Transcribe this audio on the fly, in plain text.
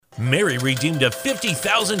Mary redeemed a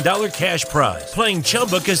 $50,000 cash prize playing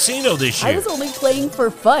Chumba Casino this year. I was only playing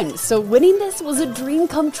for fun, so winning this was a dream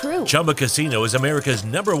come true. Chumba Casino is America's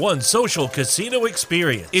 #1 social casino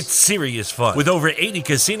experience. It's serious fun. With over 80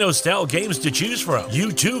 casino-style games to choose from,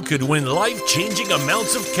 you too could win life-changing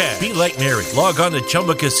amounts of cash. Be like Mary. Log on to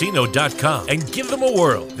ChumbaCasino.com and give them a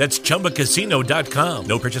whirl. That's ChumbaCasino.com.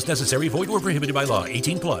 No purchase necessary. Void where prohibited by law.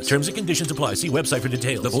 18 plus. Terms and conditions apply. See website for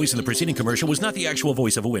details. The voice in the preceding commercial was not the actual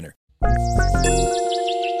voice of a winner.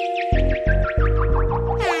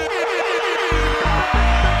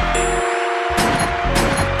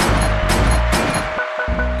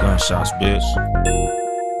 Gunshots, bitch.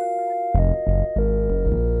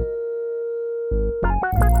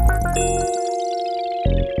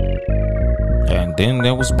 And then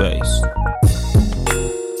there was bass.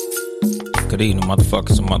 Good evening,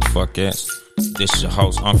 motherfuckers and motherfuckers. This is your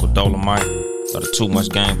host, Uncle Dolomite of the Too Much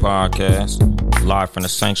Game Podcast. Live from the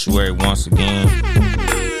sanctuary once again.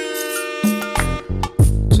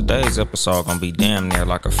 Today's episode gonna be damn near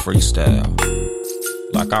like a freestyle.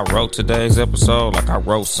 Like I wrote today's episode, like I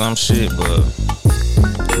wrote some shit,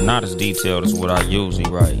 but not as detailed as what I usually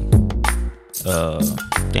write.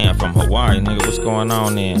 Damn, from Hawaii, nigga, what's going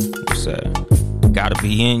on there? What's that? Gotta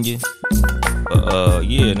be in you.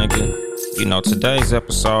 Yeah, nigga. You know, today's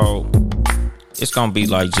episode, it's gonna be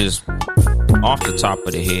like just off the top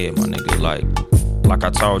of the head, my nigga. Like I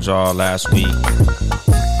told y'all last week,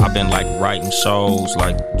 I've been like writing shows,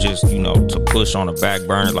 like just, you know, to push on the back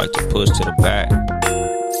burner, like to push to the back.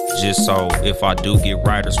 Just so if I do get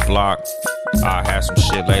writer's block, I'll have some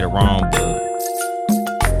shit later on.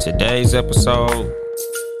 But today's episode,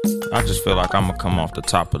 I just feel like I'm gonna come off the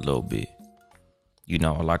top a little bit. You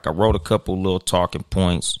know, like I wrote a couple little talking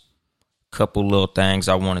points, couple little things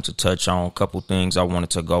I wanted to touch on, couple things I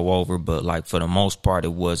wanted to go over, but like for the most part,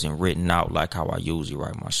 it wasn't written out like how I usually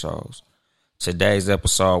write my shows. Today's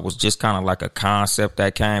episode was just kind of like a concept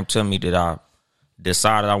that came to me that I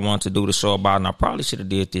decided I wanted to do the show about, and I probably should have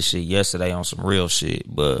did this shit yesterday on some real shit,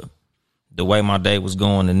 but the way my day was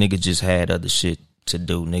going, the nigga just had other shit to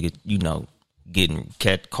do. Nigga, you know, getting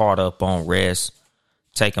caught up on rest,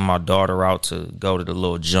 taking my daughter out to go to the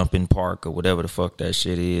little jumping park or whatever the fuck that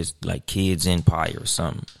shit is, like Kids Empire or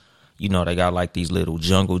something. You know, they got like these little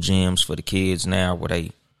jungle gyms for the kids now where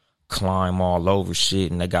they climb all over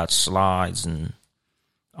shit, and they got slides and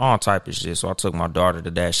all type of shit. So I took my daughter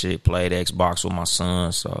to that shit, played Xbox with my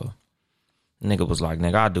son. So nigga was like,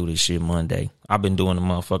 nigga, I do this shit Monday. I've been doing the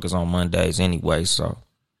motherfuckers on Mondays anyway, so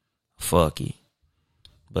fuck it.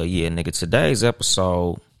 But yeah, nigga, today's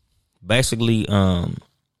episode, basically,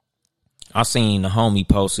 I seen the homie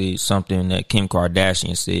posted something that Kim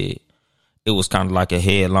Kardashian said. It was kind of like a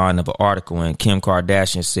headline of an article, and Kim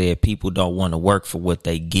Kardashian said people don't want to work for what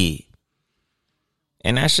they get.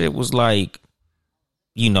 And that shit was like,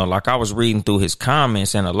 you know, like I was reading through his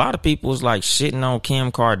comments, and a lot of people was like shitting on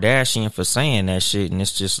Kim Kardashian for saying that shit, and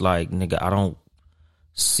it's just like, nigga, I don't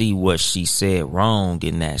see what she said wrong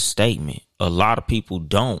in that statement. A lot of people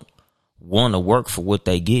don't want to work for what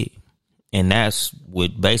they get. And that's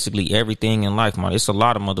with basically everything in life, man. It's a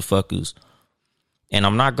lot of motherfuckers. And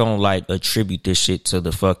I'm not going to like attribute this shit to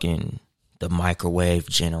the microwave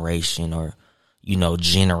generation or, you know,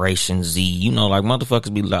 Generation Z. You know, like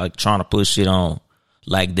motherfuckers be like trying to push shit on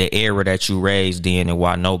like the era that you raised in and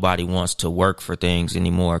why nobody wants to work for things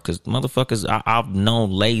anymore. Because motherfuckers, I've known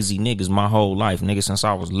lazy niggas my whole life, nigga, since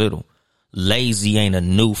I was little. Lazy ain't a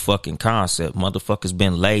new fucking concept. Motherfuckers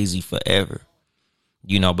been lazy forever.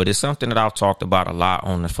 You know, but it's something that I've talked about a lot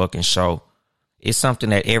on the fucking show. It's something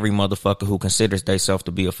that every motherfucker who considers themselves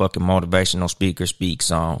to be a fucking motivational speaker speaks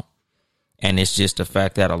on. And it's just the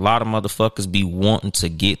fact that a lot of motherfuckers be wanting to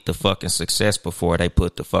get the fucking success before they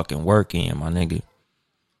put the fucking work in, my nigga.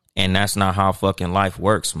 And that's not how fucking life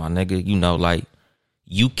works, my nigga. You know, like,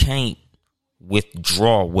 you can't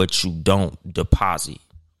withdraw what you don't deposit.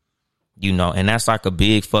 You know, and that's like a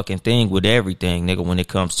big fucking thing with everything, nigga, when it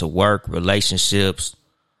comes to work, relationships,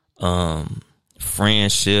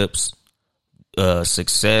 friendships,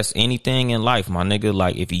 success, anything in life, my nigga.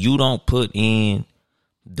 Like, if you don't put in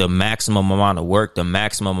the maximum amount of work, the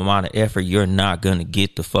maximum amount of effort, you're not going to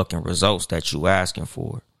get the fucking results that you asking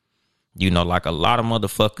for. You know, like a lot of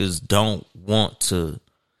motherfuckers don't want to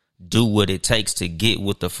do what it takes to get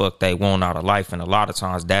what the fuck they want out of life. And a lot of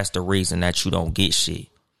times that's the reason that you don't get shit.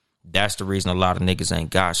 That's the reason a lot of niggas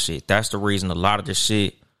ain't got shit. That's the reason a lot of the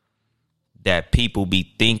shit that people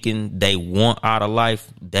be thinking they want out of life,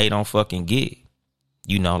 they don't fucking get.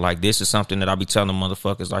 You know, like this is something that I be telling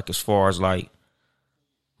motherfuckers, like as far as like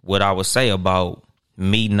what I would say about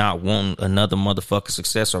me not wanting another motherfucking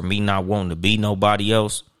success or me not wanting to be nobody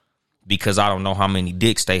else. because I don't know how many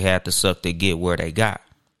dicks they had to suck to get where they got.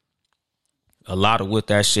 A lot of what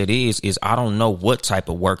that shit is I don't know what type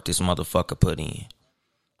of work this motherfucker put in.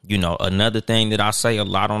 You know, another thing that I say a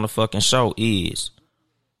lot on the fucking show is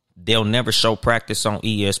they'll never show practice on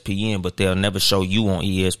ESPN, but they'll never show you on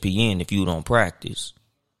ESPN if you don't practice.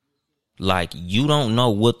 Like, you don't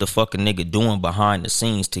know what the fucking nigga doing behind the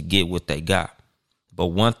scenes to get what they got. But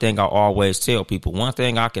one thing I always tell people, one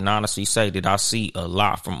thing I can honestly say that I see a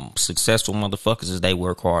lot from successful motherfuckers is they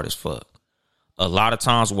work hard as fuck. A lot of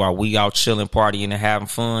times while we out chilling, partying, and having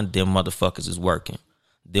fun, them motherfuckers is working.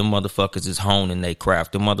 Them motherfuckers is honing their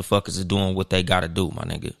craft. Them motherfuckers is doing what they gotta do, my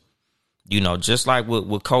nigga. You know, just like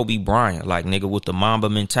with Kobe Bryant, like, nigga, with the Mamba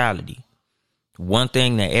mentality. One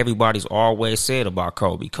thing that everybody's always said about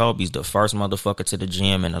Kobe's the first motherfucker to the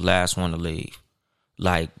gym and the last one to leave.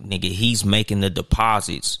 Like, nigga, he's making the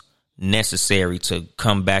deposits necessary to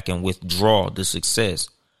come back and withdraw the success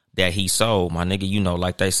that he sold, my nigga. You know,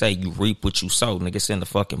 like they say, you reap what you sow, nigga. It's in the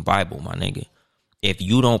fucking Bible, my nigga. If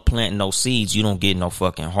you don't plant no seeds, you don't get no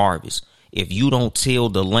fucking harvest. If you don't till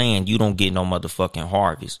the land, you don't get no motherfucking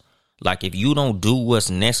harvest. Like, if you don't do what's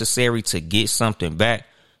necessary to get something back,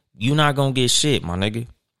 you're not gonna get shit, my nigga.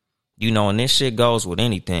 You know, and this shit goes with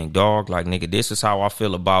anything, dog. Like, nigga, this is how I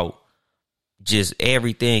feel about just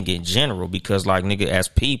everything in general. Because, like, nigga, as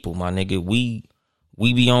people, my nigga, we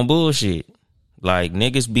be on bullshit. Like,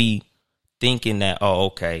 niggas be thinking that, oh,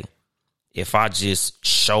 okay, if I just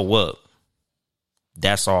show up,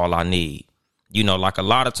 that's all I need. You know, like, a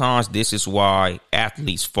lot of times this is why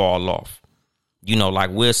athletes fall off. You know, like,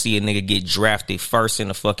 we'll see a nigga get drafted first in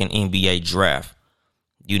the fucking NBA draft.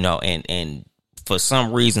 You know, and for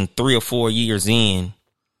some reason, 3 or 4 years in,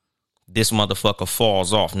 this motherfucker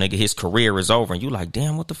falls off. Nigga, his career is over. And you like,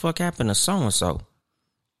 damn, what the fuck happened to so-and-so?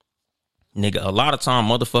 Nigga, a lot of time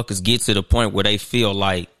motherfuckers get to the point where they feel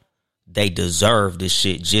like they deserve this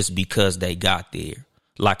shit just because they got there.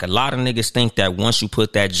 Like, a lot of niggas think that once you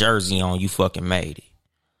put that jersey on, you fucking made it.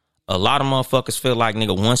 A lot of motherfuckers feel like,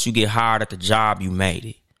 nigga, once you get hired at the job, you made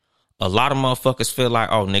it. A lot of motherfuckers feel like,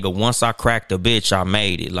 oh, nigga, once I cracked a bitch, I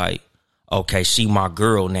made it. Like, okay, she my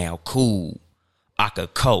girl now. Cool. I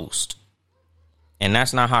could coast. And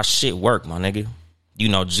that's not how shit work, my nigga. You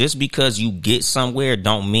know, just because you get somewhere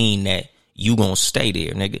don't mean that you gonna stay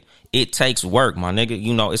there, nigga. It takes work, my nigga.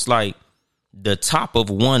 You know, it's like the top of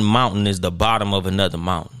one mountain is the bottom of another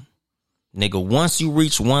mountain. Nigga, once you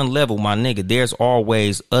reach one level, my nigga, there's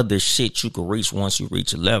always other shit you can reach once you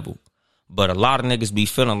reach a level. But a lot of niggas be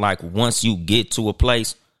feeling like once you get to a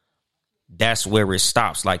place, that's where it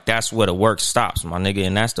stops. Like, that's where the work stops, my nigga.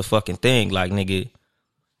 And that's the fucking thing. Like, nigga,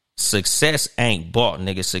 success ain't bought,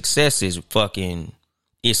 nigga. Success is fucking,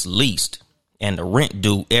 it's leased. And the rent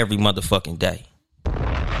due every motherfucking day.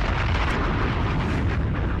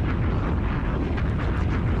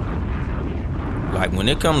 Like, when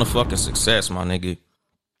it come to fucking success, my nigga,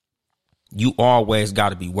 you always got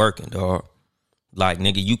to be working, dog. Like,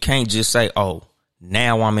 nigga, you can't just say, oh,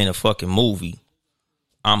 now I'm in a fucking movie.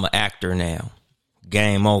 I'm an actor now.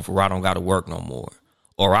 Game over. I don't got to work no more.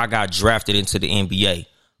 Or I got drafted into the NBA.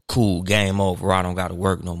 Cool. Game over. I don't got to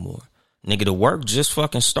work no more. Nigga, the work just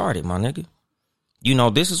fucking started, my nigga. You know,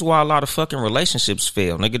 this is why a lot of fucking relationships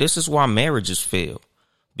fail. Nigga, this is why marriages fail.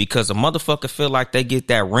 Because a motherfucker feel like they get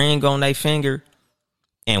that ring on their finger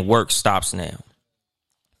and work stops now.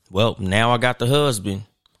 Well, now I got the husband.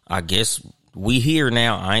 I guess we here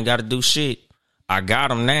now. I ain't got to do shit. I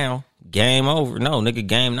got him now. Game over. No, nigga,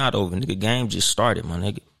 game not over. Nigga, game just started, my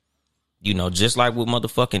nigga. You know, just like with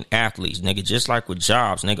motherfucking athletes, nigga, just like with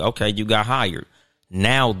jobs, nigga. Okay, you got hired.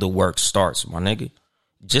 Now the work starts, my nigga.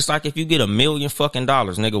 Just like if you get $1 million fucking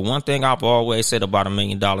dollars, nigga, one thing I've always said about $1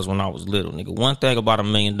 million when I was little, nigga, one thing about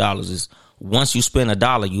 $1 million is once you spend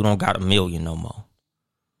 $1, you don't got $1 million no more.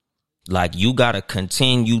 Like, you got to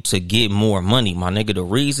continue to get more money, my nigga. The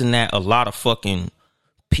reason that a lot of fucking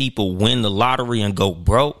people win the lottery and go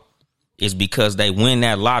broke is because they win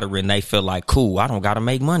that lottery and they feel like, cool, I don't got to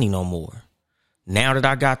make money no more. Now that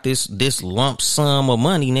I got this lump sum of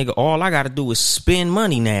money, nigga, all I got to do is spend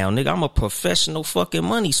money now, nigga. I'm a professional fucking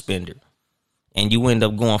money spender. And you end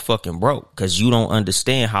up going fucking broke because you don't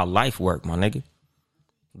understand how life work, my nigga.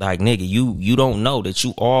 Like, nigga, you don't know that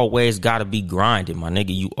you always got to be grinding, my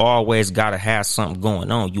nigga. You always got to have something going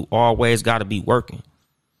on. You always got to be working.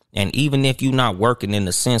 And even if you not working in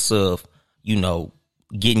the sense of, you know,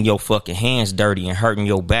 getting your fucking hands dirty and hurting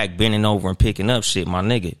your back, bending over and picking up shit, my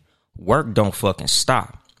nigga, work don't fucking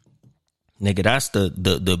stop. Nigga, that's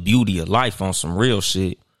the beauty of life on some real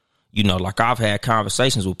shit. You know, like, I've had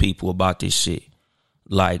conversations with people about this shit.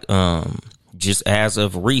 Like, just as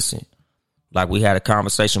of recent, Like, we had a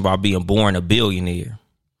conversation about being born a billionaire.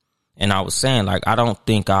 And I was saying, like, I don't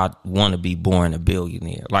think I'd want to be born a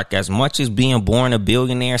billionaire. Like, as much as being born a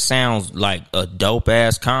billionaire sounds like a dope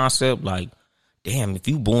ass concept, like, damn, if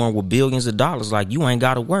you born with billions of dollars, like, you ain't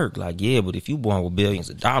got to work. Like, yeah, but if you born with billions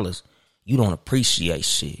of dollars, you don't appreciate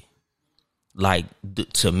shit. Like,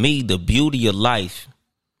 to me, the beauty of life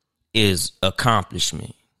is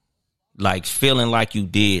accomplishment. Like, feeling like you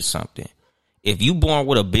did something. If you born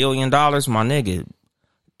with $1 billion, my nigga,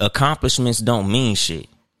 accomplishments don't mean shit.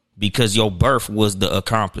 Because your birth was the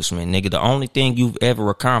accomplishment, nigga. The only thing you've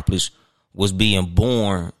ever accomplished was being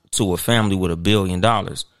born to a family with $1 billion.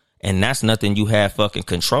 And that's nothing you have fucking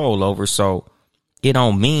control over. So it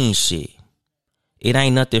don't mean shit. It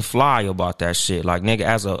ain't nothing fly about that shit. Like, nigga,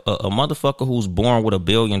 as a motherfucker who's born with $1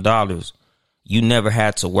 billion, you never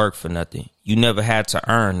had to work for nothing. You never had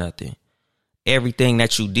to earn nothing. Everything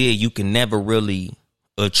that you did, you can never really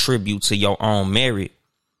attribute to your own merit,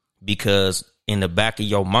 because in the back of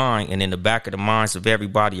your mind and in the back of the minds of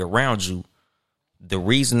everybody around you, the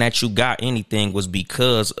reason that you got anything was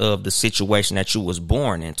because of the situation that you was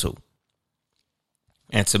born into.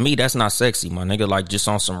 And to me, that's not sexy, my nigga. Like, just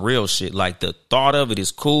on some real shit. Like, the thought of it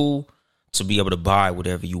is cool, to be able to buy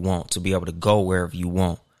whatever you want, to be able to go wherever you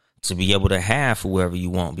want, to be able to have whoever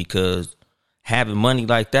you want, because having money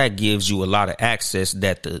like that gives you a lot of access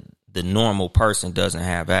that the normal person doesn't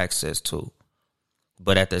have access to.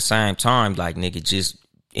 But at the same time, like, nigga, just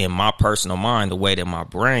in my personal mind, the way that my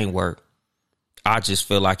brain work, I just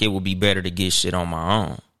feel like it would be better to get shit on my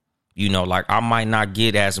own. You know, like, I might not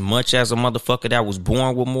get as much as a motherfucker that was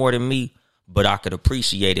born with more than me, but I could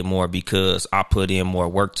appreciate it more because I put in more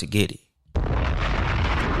work to get it.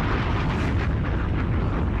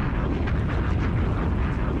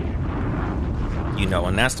 You know,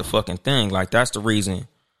 and that's the fucking thing. Like, that's the reason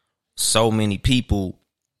so many people,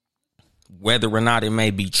 whether or not it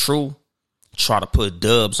may be true, try to put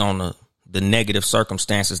dubs on the negative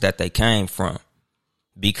circumstances that they came from.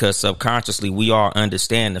 Because subconsciously, we all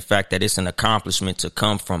understand the fact that it's an accomplishment to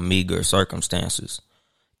come from meager circumstances.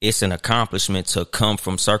 It's an accomplishment to come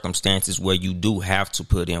from circumstances where you do have to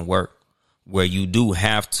put in work, where you do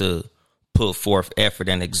have to put forth effort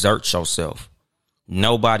and exert yourself.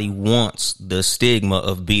 Nobody wants the stigma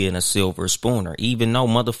of being a silver spooner, even though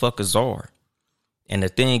motherfuckers are. And the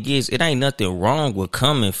thing is, it ain't nothing wrong with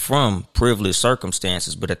coming from privileged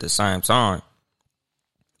circumstances, but at the same time,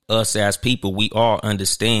 us as people, we all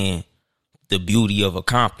understand the beauty of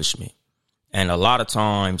accomplishment. And a lot of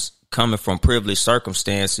times, coming from privileged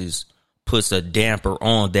circumstances puts a damper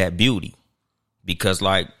on that beauty. Because,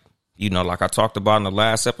 like, you know, like I talked about in the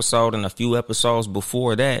last episode and a few episodes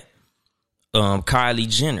before that, Kylie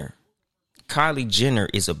Jenner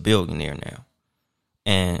is a billionaire now.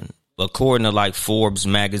 And according to, like, Forbes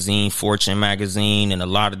magazine, Fortune magazine, and a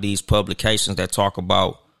lot of these publications that talk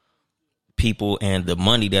about people and the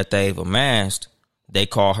money that they've amassed, they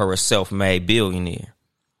call her a self-made billionaire.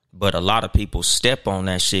 But a lot of people step on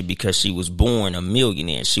that shit because she was born a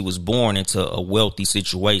millionaire. She was born into a wealthy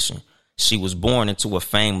situation. She was born into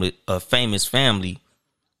a famous family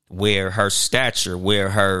where her stature, where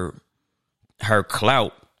her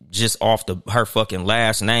clout, just off her fucking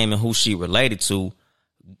last name and who she related to,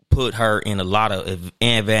 put her in a lot of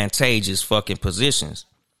advantageous fucking positions.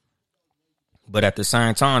 But at the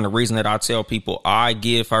same time, the reason that I tell people I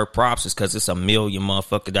give her props is because it's a million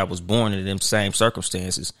motherfuckers that was born in them same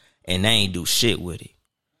circumstances and they ain't do shit with it.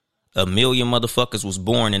 A million motherfuckers was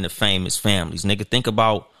born into famous families. Nigga, think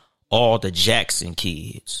about all the Jackson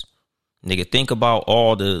kids. Nigga, think about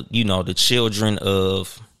all the, you know, the children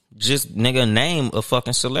of, just, nigga, name a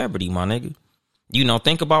fucking celebrity, my nigga. You know,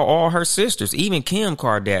 think about all her sisters, even Kim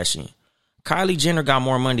Kardashian. Kylie Jenner got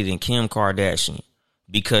more money than Kim Kardashian.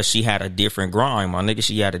 Because she had a different grind, my nigga.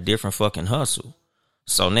 She had a different fucking hustle.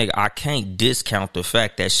 So, nigga, I can't discount the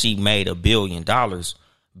fact that she made $1 billion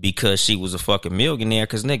because she was a fucking millionaire.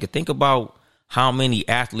 Because, nigga, think about how many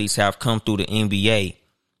athletes have come through the NBA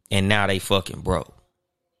and now they fucking broke.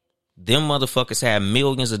 Them motherfuckers had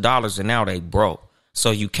millions of dollars and now they broke.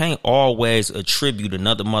 So you can't always attribute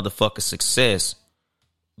another motherfucker's success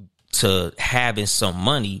to having some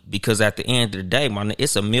money, because at the end of the day, man,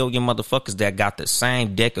 it's a million motherfuckers that got the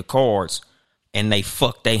same deck of cards and they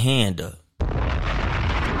fucked their hand up.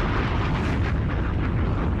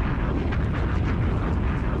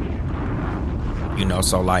 You know,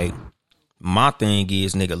 so, like, my thing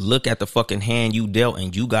is, nigga, look at the fucking hand you dealt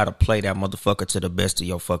and you gotta play that motherfucker to the best of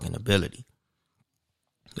your fucking ability.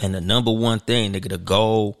 And the number one thing, nigga, the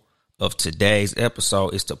goal of today's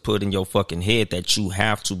episode is to put in your fucking head that you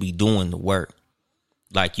have to be doing the work.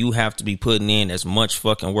 Like, you have to be putting in as much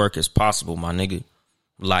fucking work as possible, my nigga.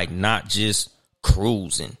 Like, not just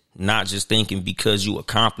cruising, not just thinking because you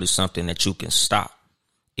accomplished something that you can stop.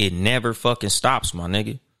 It never fucking stops, my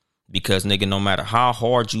nigga. Because, nigga, no matter how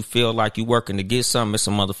hard you feel like you working to get something, it's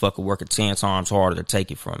a motherfucker working 10 times harder to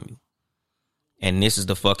take it from you. And this is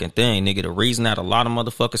the fucking thing, nigga. The reason that a lot of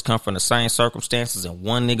motherfuckers come from the same circumstances and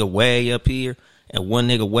one nigga way up here and one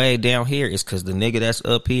nigga way down here is because the nigga that's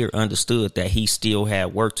up here understood that he still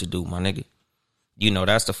had work to do, my nigga. You know,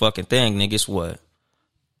 that's the fucking thing, nigga. It's what?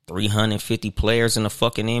 350 players in the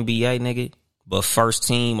fucking NBA, nigga. But first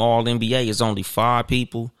team all NBA is only 5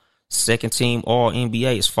 people. Second team all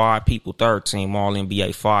NBA is 5 people. Third team all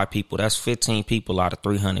NBA 5 people. That's 15 people out of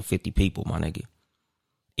 350 people, my nigga.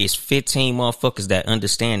 It's 15 motherfuckers that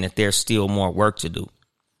understand that there's still more work to do.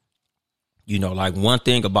 You know, like one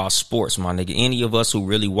thing about sports, my nigga, any of us who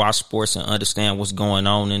really watch sports and understand what's going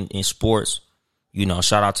on in sports, you know,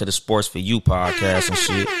 shout out to the Sports For You podcast and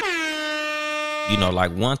shit. You know,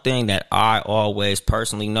 like one thing that I always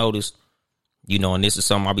personally noticed, you know, and this is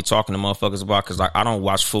something I'll be talking to motherfuckers about because like, I don't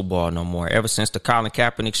watch football no more. Ever since the Colin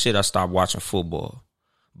Kaepernick shit, I stopped watching football.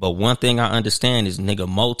 But one thing I understand is, nigga,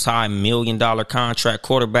 multi-million-dollar contract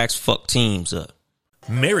quarterbacks fuck teams up.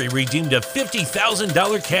 Mary redeemed a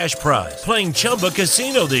 $50,000 cash prize playing Chumba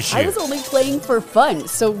Casino this year. I was only playing for fun,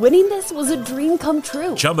 so winning this was a dream come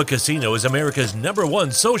true. Chumba Casino is America's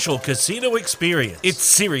 #1 social casino experience. It's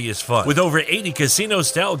serious fun. With over 80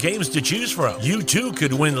 casino-style games to choose from, you too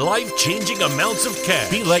could win life-changing amounts of cash.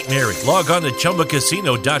 Be like Mary. Log on to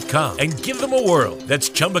ChumbaCasino.com and give them a whirl. That's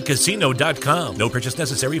ChumbaCasino.com. No purchase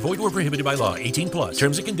necessary. Void where prohibited by law. 18+.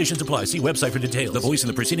 Terms and conditions apply. See website for details. The voice in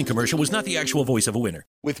the preceding commercial was not the actual voice of a winner.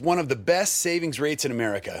 With one of the best savings rates in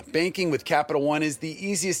America, banking with Capital One is the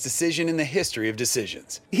easiest decision in the history of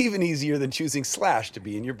decisions. Even easier than choosing Slash to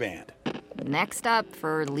be in your band. Next up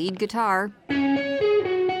for lead guitar.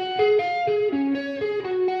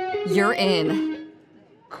 You're in.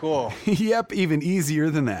 Cool. Yep, even easier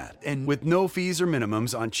than that. And with no fees or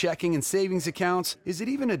minimums on checking and savings accounts, is it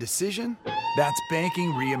even a decision? That's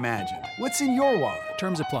banking reimagined. What's in your wallet?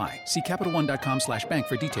 Terms apply. See CapitalOne.com/bank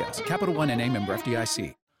for details. Capital One N.A. member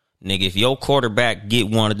FDIC. Nigga, if your quarterback get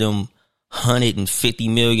one of them $150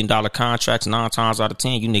 million contracts 9 times out of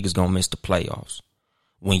 10, you niggas gonna miss the playoffs.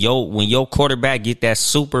 When your quarterback get that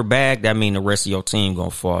super bag, that mean the rest of your team gonna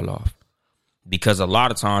fall off. Because a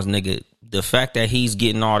lot of times, nigga, the fact that he's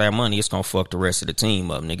getting all that money, it's gonna fuck the rest of the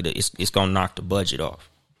team up, nigga. It's gonna knock the budget off.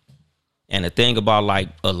 And the thing about, like,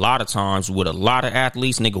 a lot of times with a lot of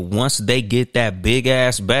athletes, nigga, once they get that big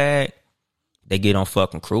ass bag, they get on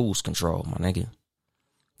fucking cruise control, my nigga.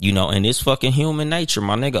 You know, and it's fucking human nature,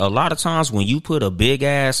 my nigga. A lot of times when you put a big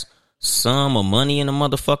ass sum of money in a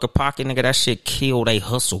motherfucker pocket, nigga, that shit kill they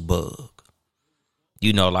hustle bug.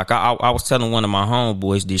 You know, like I was telling one of my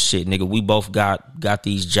homeboys this shit, nigga. We both got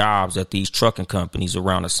these jobs at these trucking companies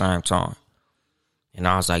around the same time. And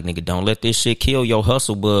I was like, nigga, don't let this shit kill your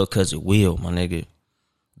hustle bug, because it will, my nigga.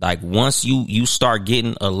 Like, once you start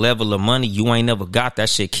getting a level of money, you ain't never got that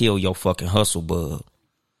shit kill your fucking hustle bug.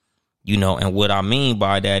 You know, and what I mean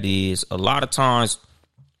by that is a lot of times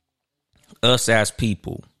us as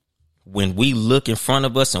people, when we look in front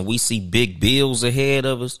of us and we see big bills ahead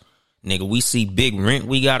of us, nigga, we see big rent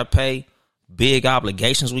we got to pay, big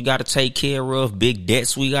obligations we got to take care of, big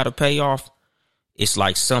debts we got to pay off. It's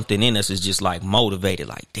like something in us is just like motivated.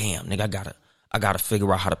 Like, damn, nigga, I gotta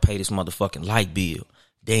figure out how to pay this motherfucking light bill.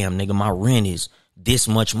 Damn, nigga, my rent is this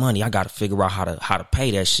much money. I gotta figure out how to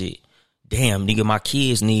pay that shit. Damn, nigga, my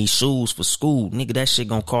kids need shoes for school. Nigga, that shit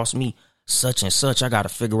gonna cost me such and such. I gotta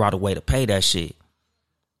figure out a way to pay that shit.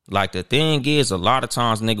 Like, the thing is, a lot of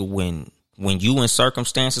times, nigga, when you in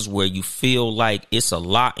circumstances where you feel like it's a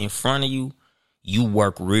lot in front of you, you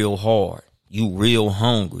work real hard. You real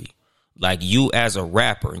hungry. Like, you as a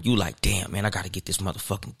rapper, and you like, damn, man, I got to get this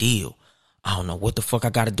motherfucking deal. I don't know what the fuck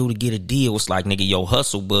I got to do to get a deal. It's like, nigga, your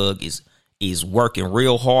hustle bug is working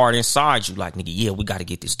real hard inside you. Like, nigga, yeah, we got to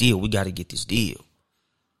get this deal. We got to get this deal.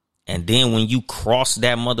 And then when you cross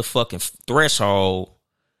that motherfucking threshold,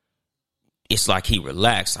 it's like he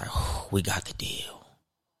relaxed. Like, oh, we got the deal.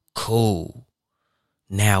 Cool.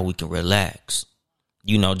 Now we can relax.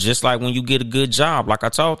 You know, just like when you get a good job. Like I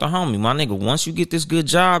told the homie, my nigga, once you get this good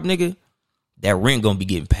job, nigga, that rent gonna be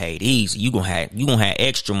getting paid easy. You gonna have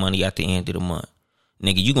extra money at the end of the month.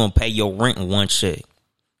 Nigga, you gonna pay your rent in one check.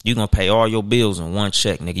 You gonna pay all your bills in one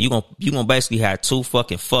check, nigga. You gonna basically have 2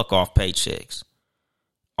 fucking fuck off paychecks.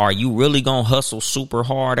 Are you really gonna hustle super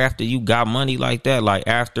hard after you got money like that? Like,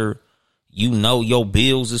 after you know your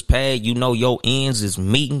bills is paid, you know your ends is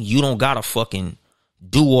meeting, you don't gotta fucking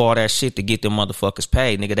do all that shit to get them motherfuckers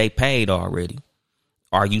paid. Nigga, they paid already.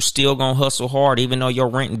 Are you still gonna hustle hard even though your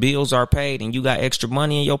rent and bills are paid and you got extra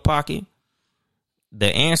money in your pocket? The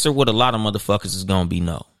answer with a lot of motherfuckers is gonna be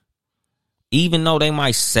no. Even though they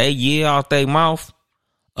might say yeah out their mouth,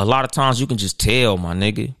 a lot of times you can just tell, my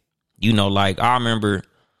nigga. You know, like, I remember,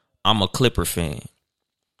 I'm a Clipper fan.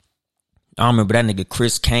 I remember that nigga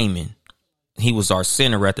Chris Kaman. He was our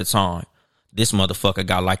center at the time. This motherfucker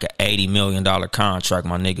got like an $80 million contract,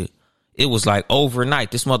 my nigga. It was like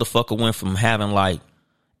overnight. This motherfucker went from having like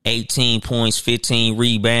 18 points, 15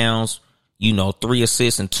 rebounds, 3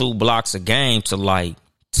 assists and 2 blocks a game to like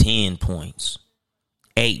 10 points,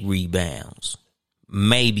 8 rebounds,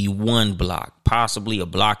 maybe 1 block, possibly a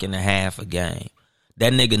block and a half a game.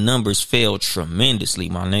 That nigga numbers fell tremendously,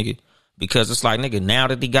 my nigga, because it's like, nigga, now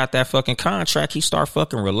that he got that fucking contract, he start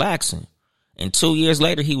fucking relaxing. And 2 years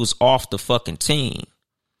later, he was off the fucking team.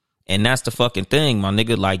 And that's the fucking thing, my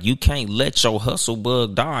nigga. Like, you can't let your hustle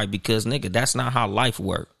bug die because, nigga, that's not how life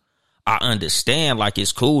works. I understand, like,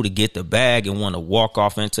 it's cool to get the bag and want to walk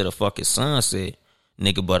off into the fucking sunset,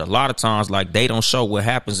 nigga. But a lot of times, like, they don't show what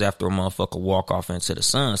happens after a motherfucker walk off into the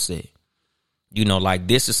sunset. Like,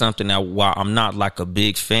 this is something that why I'm not, like, a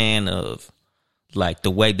big fan of, like,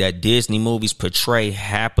 the way that Disney movies portray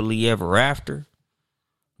happily ever after.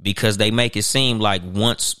 Because they make it seem like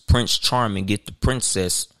once Prince Charming get the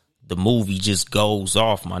princess, the movie just goes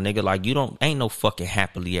off, my nigga. Like, ain't no fucking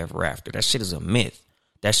happily ever after. That shit is a myth.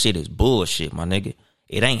 That shit is bullshit, my nigga.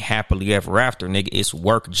 It ain't happily ever after, nigga. It's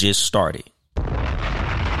work just started.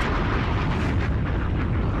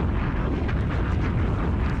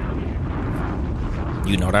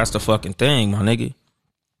 That's the fucking thing, my nigga.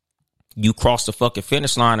 You cross the fucking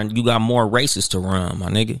finish line and you got more races to run, my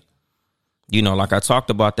nigga. Like I talked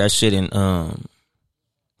about that shit in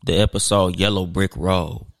the episode Yellow Brick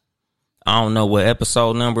Road. I don't know what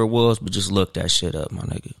episode number it was, but just look that shit up, my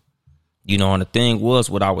nigga. And the thing was,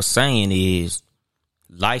 what I was saying is,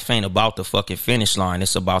 life ain't about the fucking finish line.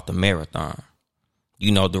 It's about the marathon.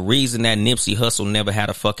 The reason that Nipsey Hussle never had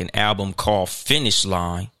a fucking album called Finish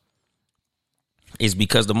Line is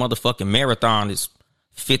because the motherfucking marathon is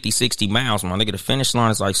 50, 60 miles, my nigga. The finish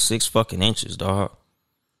line is like 6 fucking inches, dog.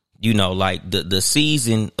 Like the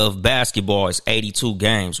season of basketball is 82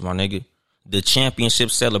 games, my nigga. The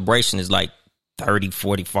championship celebration is like 30,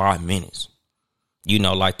 45 minutes.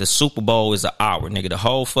 Like the Super Bowl is an hour, nigga. The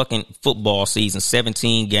whole fucking football season,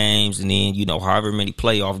 17 games, and then, however many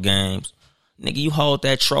playoff games. Nigga, you hold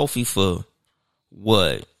that trophy for,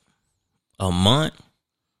 what, a month?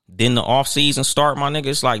 Then the off season start, my nigga.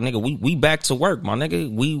 It's like, nigga, we back to work, my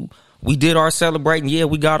nigga. We did our celebrating. Yeah,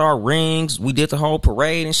 we got our rings. We did the whole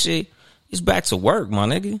parade and shit. It's back to work, my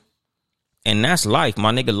nigga. And that's life,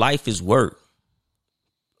 my nigga. Life is work.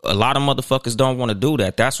 A lot of motherfuckers don't want to do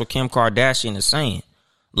that. That's what Kim Kardashian is saying.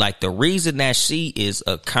 Like, the reason that she is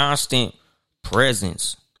a constant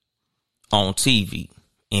presence on TV,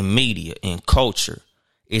 in media, in culture,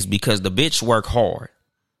 is because the bitch work hard.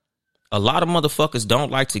 A lot of motherfuckers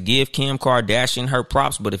don't like to give Kim Kardashian her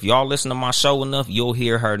props, but if y'all listen to my show enough, you'll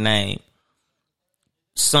hear her name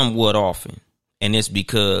somewhat often. And it's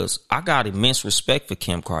because I got immense respect for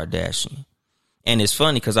Kim Kardashian. And it's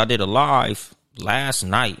funny because I did a live last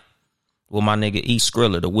night with my nigga E.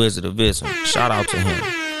 Skrilla, the Wizard of Ism. Shout out to him.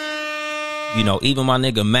 Even my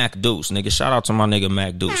nigga Mac Deuce, nigga. Shout out to my nigga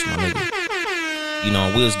Mac Deuce, my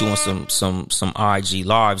nigga. We was doing some IG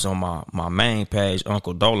lives on my main page,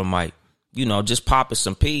 Uncle Dolomite. Just popping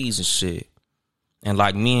some peas and shit. And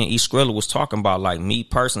like me and E. Skrilla was talking about, like, me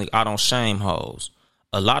personally, I don't shame hoes.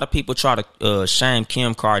 A lot of people try to shame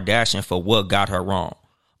Kim Kardashian for what got her wrong.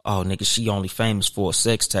 Oh, nigga, she only famous for a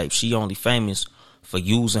sex tape. She only famous for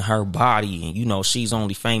using her body. And, she's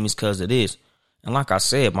only famous because of this. And like I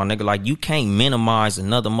said, my nigga, like, you can't minimize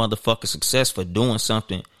another motherfucker's success for doing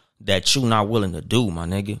something that you not willing to do, my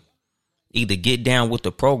nigga. Either get down with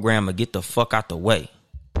the program or get the fuck out the way.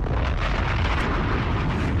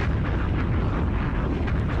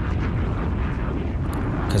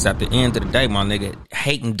 Because at the end of the day, my nigga,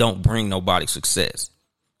 hating don't bring nobody success.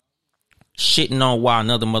 Shitting on why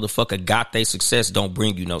another motherfucker got their success don't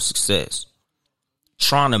bring you no success.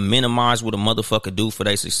 Trying to minimize what a motherfucker do for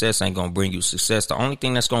their success ain't gonna bring you success. The only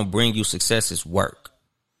thing that's gonna bring you success is work.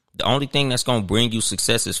 The only thing that's gonna bring you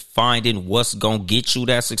success is finding what's gonna get you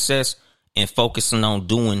that success and focusing on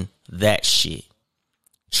doing that shit.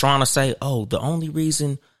 Trying to say, oh, the only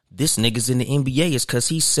reason this nigga's in the NBA is because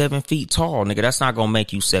he's 7 feet tall. Nigga, that's not gonna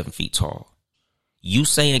make you 7 feet tall. You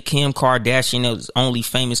saying Kim Kardashian is only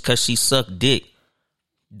famous because she sucked dick,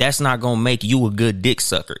 that's not gonna make you a good dick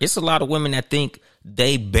sucker. It's a lot of women that think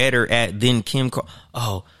they better at than Kim Kardashian.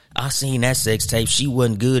 Oh, I seen that sex tape. She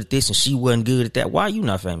wasn't good at this and she wasn't good at that. Why you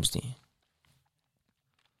not famous then?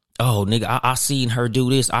 Oh, nigga, I seen her do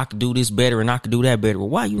this. I could do this better and I could do that better. Well,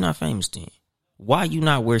 why you not famous then? Why you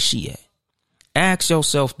not where she at? Ask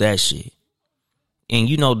yourself that shit. And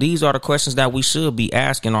you know, these are the questions that we should be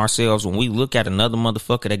asking ourselves when we look at another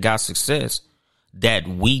motherfucker that got success that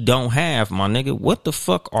we don't have, my nigga. What the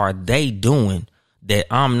fuck are they doing that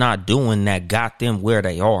I'm not doing that got them where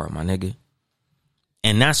they are, my nigga?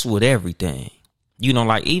 And that's with everything. You know,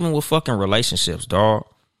 like even with fucking relationships, dog.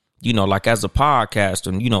 You know, like as a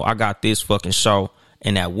podcaster, you know, I got this fucking show.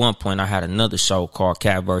 And at one point I had another show called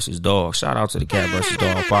Cat vs. Dog. Shout out to the Cat vs.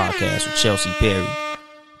 Dog podcast with Chelsea Perry.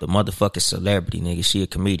 The motherfucking celebrity, nigga. She a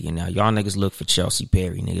comedian now. Y'all niggas look for Chelsea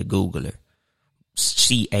Perry, nigga. Google her.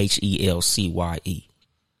 CHELCYE.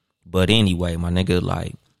 But anyway, my nigga,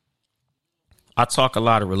 like, I talk a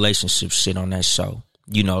lot of relationship shit on that show.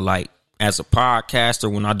 You know, like, as a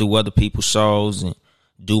podcaster, when I do other people's shows and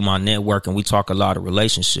do my networking, we talk a lot of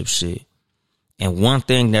relationship shit. And one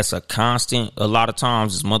thing that's a constant a lot of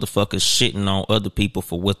times is motherfuckers shitting on other people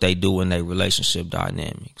for what they do in their relationship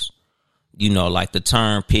dynamics. You know, like the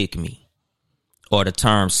term pick me or the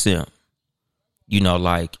term simp. You know,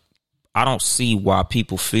 like, I don't see why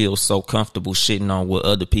people feel so comfortable shitting on what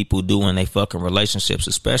other people do in their fucking relationships,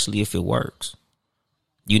 especially if it works.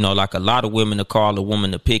 You know, like a lot of women to call a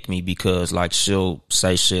woman to pick me because like she'll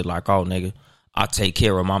say shit like, oh, nigga, I take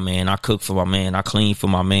care of my man. I cook for my man. I clean for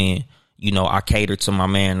my man. You know, I cater to my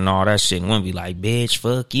man and all that shit. And women be like, bitch,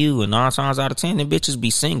 fuck you. And 9 times out of 10, them bitches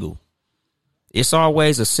be single. It's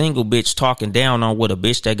always a single bitch talking down on what a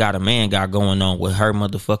bitch that got a man got going on with her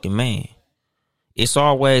motherfucking man. It's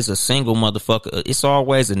always a single motherfucker. It's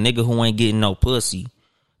always a nigga who ain't getting no pussy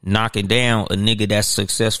knocking down a nigga that's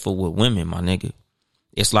successful with women, my nigga.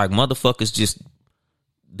 It's like motherfuckers just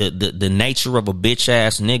the nature of a bitch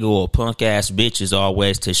ass nigga or a punk ass bitch is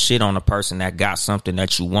always to shit on a person that got something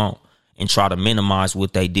that you want and try to minimize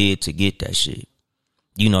what they did to get that shit.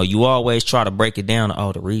 You know, you always try to break it down.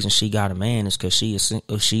 Oh, the reason she got a man is because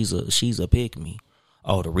she's a pick me.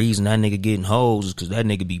 Oh, the reason that nigga getting hoes is because that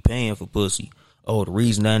nigga be paying for pussy. Oh, the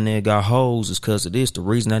reason that nigga got hoes is because of this. The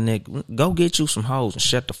reason that nigga... Go get you some hoes and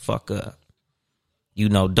shut the fuck up. You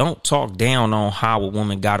know, don't talk down on how a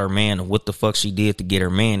woman got her man and what the fuck she did to get her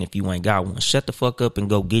man if you ain't got one. Shut the fuck up and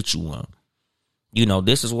go get you one. You know,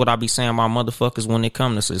 this is what I be saying my motherfuckers when it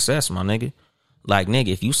come to success, my nigga. Like, nigga,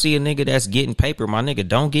 if you see a nigga that's getting paper, my nigga,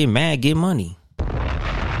 don't get mad, get money.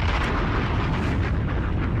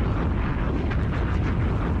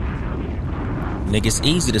 Nigga, it's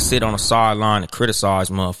easy to sit on the sideline and criticize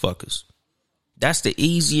motherfuckers. That's the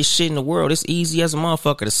easiest shit in the world. It's easy as a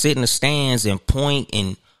motherfucker to sit in the stands and point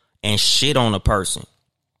and shit on a person.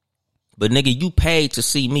 But nigga, you paid to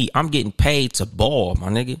see me. I'm getting paid to ball, my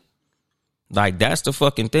nigga. Like, that's the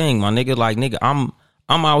fucking thing, my nigga. Like, nigga, I'm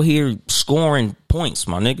out here scoring points,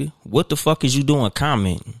 my nigga. What the fuck is you doing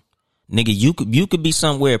commenting? Nigga, you could be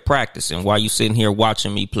somewhere practicing while you sitting here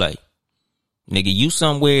watching me play. Nigga, you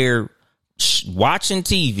somewhere watching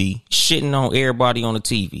TV, shitting on everybody on the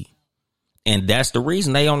TV. And that's the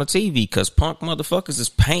reason they on the TV, because punk motherfuckers is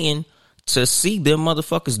paying to see them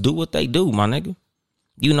motherfuckers do what they do, my nigga.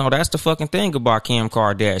 You know, that's the fucking thing about Kim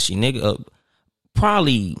Kardashian, nigga.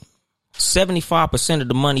 Probably 75% of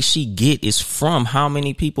the money she get is from how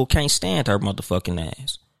many people can't stand her motherfucking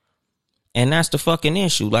ass. And that's the fucking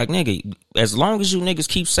issue. Like, nigga, as long as you niggas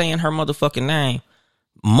keep saying her motherfucking name,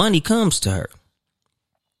 money comes to her.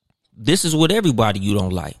 This is what everybody you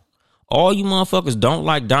don't like. All you motherfuckers don't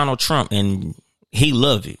like Donald Trump, and he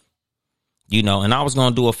love it. You know, and I was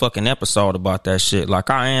going to do a fucking episode about that shit. Like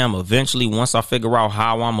I am eventually, once I figure out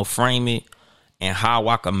how I'm going to frame it and how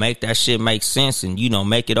I can make that shit make sense and, you know,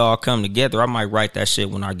 make it all come together. I might write that shit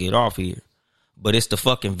when I get off here. But it's the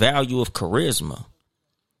fucking value of charisma.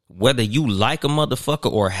 Whether you like a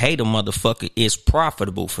motherfucker or hate a motherfucker, it's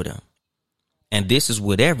profitable for them. And this is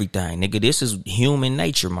with everything, nigga. This is human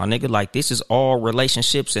nature, my nigga. Like, this is all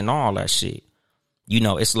relationships and all that shit. You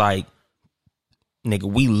know, it's like, nigga,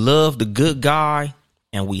 we love the good guy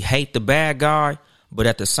and we hate the bad guy. But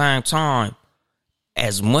at the same time,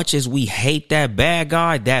 as much as we hate that bad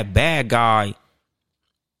guy,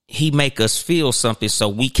 he make us feel something, so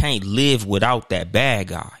we can't live without that bad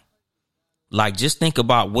guy. Like, just think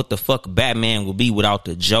about what the fuck Batman would be without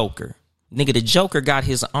the Joker. Nigga, the Joker got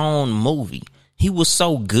his own movie. He was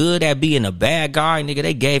so good at being a bad guy, nigga,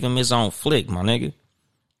 they gave him his own flick, my nigga.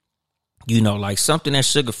 You know, like something that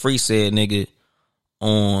Sugar Free said, nigga,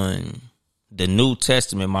 on the New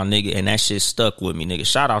Testament, my nigga, and that shit stuck with me, nigga.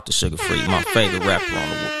 Shout out to Sugar Free, my favorite rapper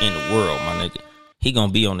in the world, my nigga. He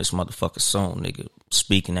gonna be on this motherfucker soon, nigga,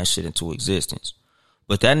 speaking that shit into existence.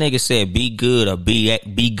 But that nigga said be good or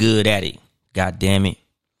be good at it. God damn it.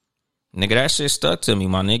 Nigga, that shit stuck to me,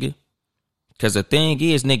 my nigga. Because the thing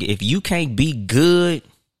is, nigga, if you can't be good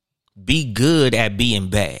at being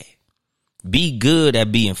bad. Be good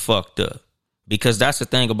at being fucked up. Because that's the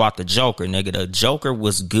thing about the Joker, nigga. The Joker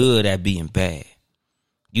was good at being bad.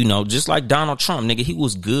 You know, just like Donald Trump, nigga, he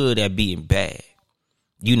was good at being bad.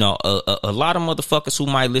 You know, a lot of motherfuckers who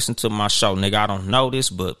might listen to my show, nigga, I don't know this,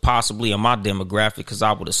 but possibly in my demographic, because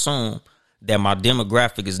I would assume that my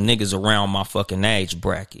demographic is niggas around my fucking age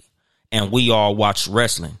bracket. And we all watch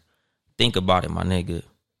wrestling. Think about it, my nigga.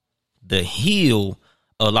 The heel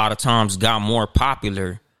a lot of times got more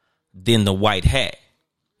popular than the white hat.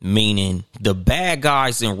 Meaning the bad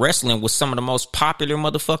guys in wrestling was some of the most popular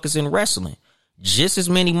motherfuckers in wrestling. Just as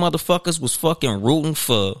many motherfuckers was fucking rooting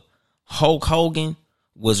for Hulk Hogan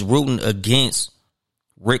was rooting against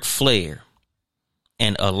Ric Flair.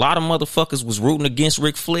 And a lot of motherfuckers was rooting against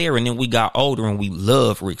Ric Flair, and then we got older and we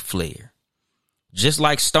love Ric Flair. Just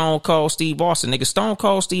like Stone Cold Steve Austin. Nigga, Stone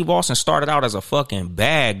Cold Steve Austin started out as a fucking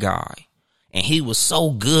bad guy. And he was so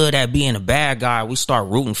good at being a bad guy, we start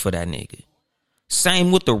rooting for that nigga.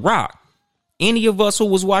 Same with The Rock. Any of us who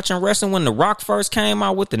was watching wrestling when The Rock first came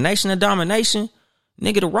out with the Nation of Domination,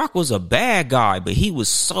 nigga, The Rock was a bad guy, but he was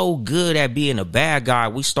so good at being a bad guy,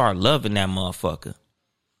 we start loving that motherfucker.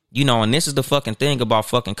 You know, and this is the fucking thing about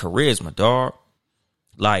fucking charisma, dog.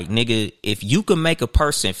 Like, nigga, if you can make a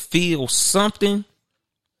person feel something,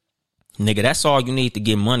 nigga, that's all you need to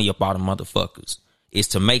get money up out of motherfuckers. Is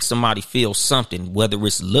to make somebody feel something, whether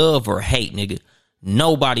it's love or hate, nigga.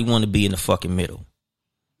 Nobody want to be in the fucking middle.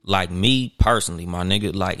 Like me personally, my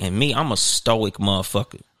nigga. Like, and me, I'm a stoic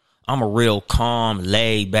motherfucker. I'm a real calm,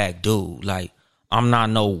 laid back dude. Like, I'm not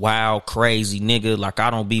no wild, crazy nigga. Like, I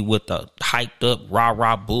don't be with the hyped up,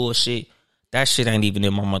 rah-rah bullshit. That shit ain't even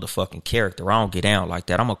in my motherfucking character. I don't get down like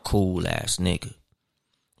that. I'm a cool ass nigga.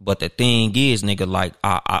 But the thing is, nigga, like,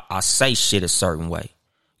 I say shit a certain way.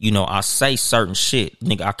 You know, I say certain shit.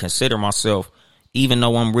 Nigga, I consider myself, even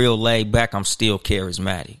though I'm real laid back, I'm still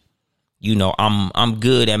charismatic. You know, I'm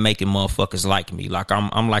good at making motherfuckers like me. Like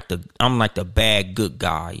I'm like the bad good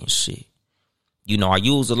guy and shit. You know, I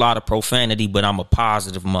use a lot of profanity, but I'm a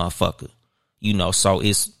positive motherfucker. You know, so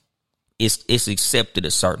it's accepted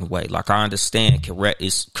a certain way. Like, I understand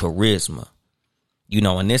it's charisma. You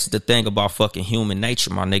know, and this is the thing about fucking human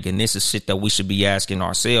nature, my nigga. And this is shit that we should be asking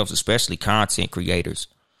ourselves, especially content creators.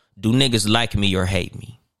 Do niggas like me or hate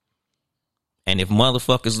me? And if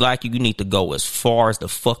motherfuckers like you, you need to go as far as the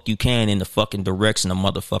fuck you can in the fucking direction of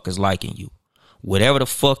motherfuckers liking you. Whatever the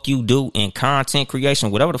fuck you do in content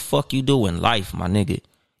creation, whatever the fuck you do in life, my nigga,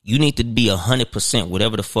 you need to be 100%,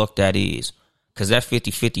 whatever the fuck that is. Because that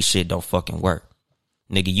 50-50 shit don't fucking work.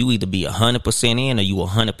 Nigga, you either be 100% in or you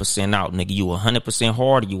 100% out. Nigga, you 100%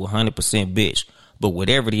 hard or you 100% bitch. But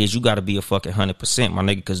whatever it is, you got to be a fucking 100%, my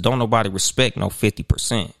nigga, because don't nobody respect no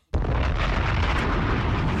 50%.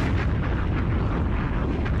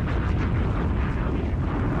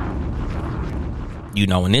 You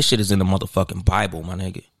know, and this shit is in the motherfucking Bible, my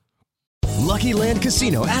nigga. Lucky Land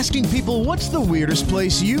Casino, asking people, what's the weirdest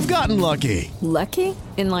place you've gotten lucky? Lucky?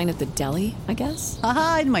 In line at the deli, I guess?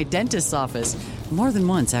 Aha, in my dentist's office. More than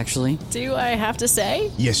once, actually. Do I have to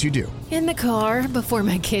say? Yes, you do. In the car before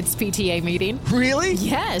my kids' PTA meeting. Really?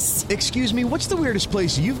 Yes. Excuse me, what's the weirdest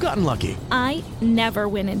place you've gotten lucky? I never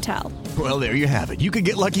win and tell. Well, there you have it. You can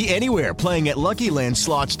get lucky anywhere, playing at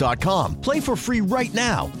LuckyLandSlots.com. Play for free right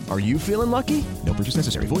now. Are you feeling lucky? No purchase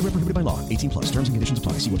necessary. Void where prohibited by law. 18+. Terms and conditions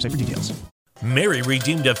apply. See website for details. Mary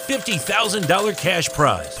redeemed a $50,000 cash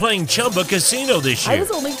prize playing Chumba Casino this year. I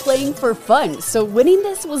was only playing for fun, so winning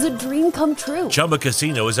this was a dream come true. Chumba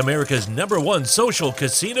Casino is America's #1 social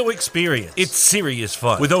casino experience. It's serious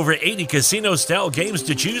fun. With over 80 casino-style games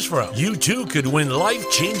to choose from, you too could win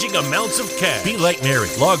life-changing amounts of cash. Be like Mary.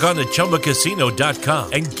 Log on to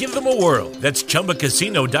ChumbaCasino.com and give them a whirl. That's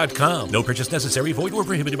ChumbaCasino.com. No purchase necessary. Void where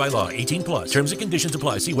prohibited by law. 18+. Terms and conditions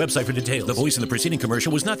apply. See website for details. The voice in the preceding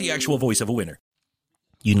commercial was not the actual voice of a winner.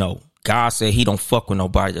 You know, God said he don't fuck with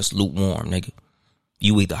nobody that's lukewarm, nigga.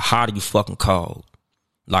 You either hot or you fucking cold.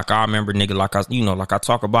 Like, I remember, nigga, like I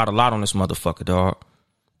talk about a lot on this motherfucker, dog.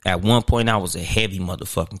 At one point, I was a heavy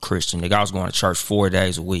motherfucking Christian, nigga. I was going to church 4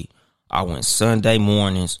 days a week. I went Sunday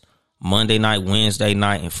mornings, Monday night, Wednesday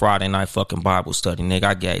night, and Friday night fucking Bible study, nigga.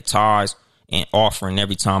 I gave tithes and offering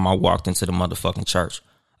every time I walked into the motherfucking church.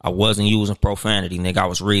 I wasn't using profanity, nigga. I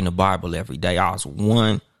was reading the Bible every day. I was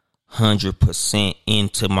 100%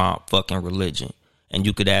 into my fucking religion. And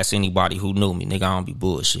you could ask anybody who knew me, nigga, I don't be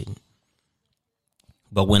bullshitting.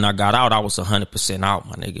 But when I got out, I was 100% out,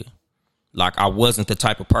 my nigga. Like, I wasn't the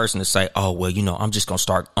type of person to say, oh, well, you know, I'm just going to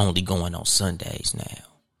start only going on Sundays now.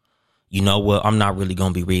 You know what? I'm not really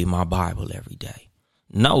going to be reading my Bible every day.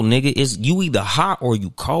 No, nigga, it's you either hot or you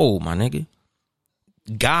cold, my nigga.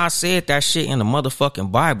 God said that shit in the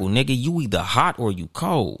motherfucking Bible, nigga. You either hot or you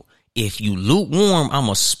cold. If you lukewarm,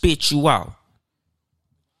 I'ma spit you out.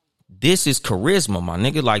 This is charisma, my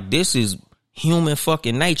nigga. Like, this is human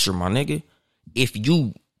fucking nature, my nigga. If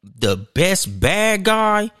you the best bad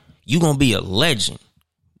guy, you gonna be a legend.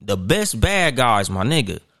 The best bad guys, my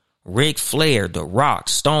nigga. Ric Flair, The Rock,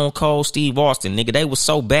 Stone Cold Steve Austin, nigga. They was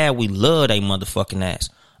so bad we love they motherfucking ass.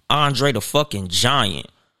 Andre the fucking Giant,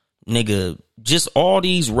 nigga. Just all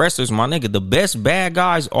these wrestlers, my nigga. The best bad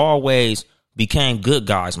guys always became good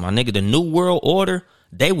guys, my nigga. The New World Order,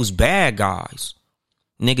 they was bad guys.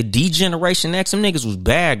 Nigga, D-Generation X, them niggas was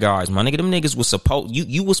bad guys, my nigga. Them niggas was supposed,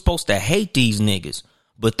 you was supposed to hate these niggas,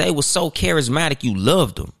 but they was so charismatic you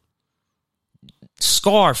loved them.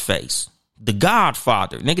 Scarface, The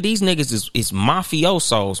Godfather, nigga, these niggas is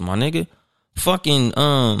mafiosos, my nigga. Fucking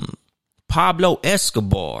Pablo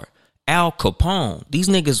Escobar, Al Capone, these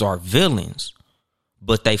niggas are villains,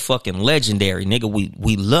 but they fucking legendary, nigga.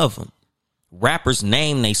 We love them. Rappers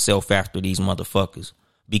name theyself after these motherfuckers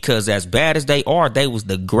because as bad as they are, they was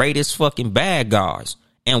the greatest fucking bad guys,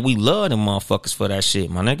 and we love them motherfuckers for that shit,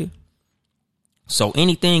 my nigga. So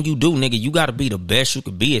anything you do, nigga, you gotta be the best you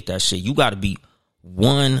could be at that shit. You gotta be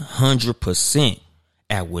 100%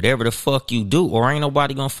 at whatever the fuck you do, or ain't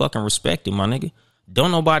nobody gonna fucking respect it, my nigga.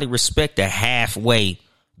 Don't nobody respect a halfway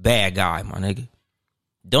bad guy, my nigga.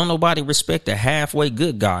 Don't nobody respect a halfway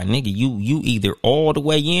good guy, nigga. You either all the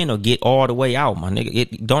way in or get all the way out, my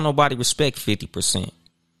nigga. Don't nobody respect 50%.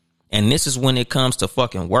 And this is when it comes to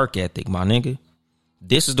fucking work ethic, my nigga.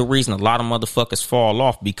 This is the reason a lot of motherfuckers fall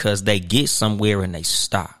off, because they get somewhere and they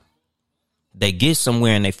stop. They get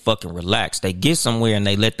somewhere and they fucking relax. They get somewhere and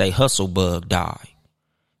they let their hustle bug die.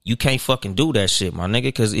 You can't fucking do that shit, my nigga,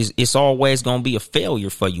 because it's always going to be a failure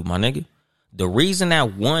for you, my nigga. The reason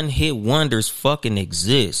that one hit wonders fucking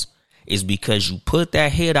exist is because you put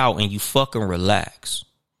that hit out and you fucking relax.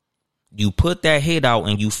 You put that hit out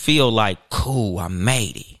and you feel like, cool, I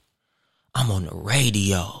made it. I'm on the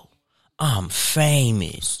radio. I'm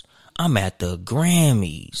famous. I'm at the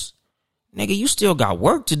Grammys. Nigga, you still got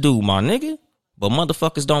work to do, my nigga. But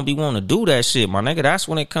motherfuckers don't be wanting to do that shit, my nigga. That's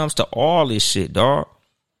when it comes to all this shit, dog.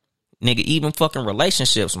 Nigga, even fucking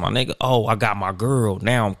relationships, my nigga. Oh, I got my girl.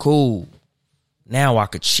 Now I'm cool. Now I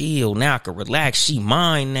could chill. Now I could relax. She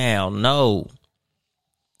mine now. No.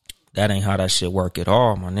 That ain't how that shit work at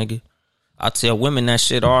all, my nigga. I tell women that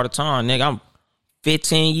shit all the time, nigga. I'm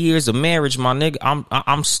 15 years of marriage, my nigga.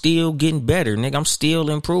 I'm still getting better, nigga. I'm still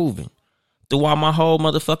improving. Throughout my whole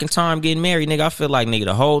motherfucking time getting married, nigga, I feel like, nigga,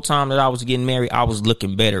 the whole time that I was getting married, I was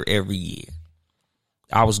looking better every year.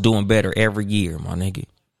 I was doing better every year, my nigga.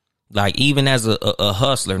 Like, even as a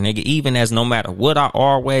hustler, nigga, even as no matter what I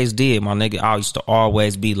always did, my nigga, I used to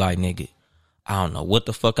always be like, nigga, I don't know what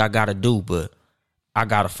the fuck I gotta do, but I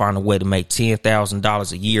gotta find a way to make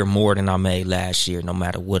 $10,000 a year more than I made last year, no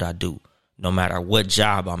matter what I do, no matter what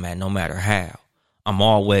job I'm at, no matter how. I'm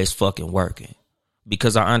always fucking working.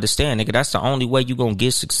 Because I understand, nigga, that's the only way you gonna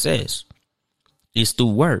get success. It's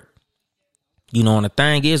through work. You know, and the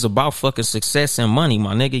thing is about fucking success and money,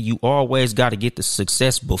 my nigga, you always got to get the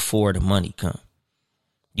success before the money come.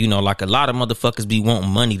 You know, like a lot of motherfuckers be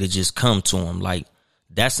wanting money to just come to them. Like,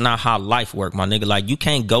 that's not how life work, my nigga. Like, you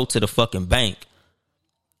can't go to the fucking bank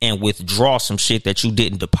and withdraw some shit that you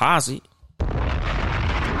didn't deposit.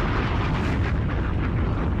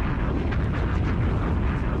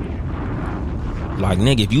 Like,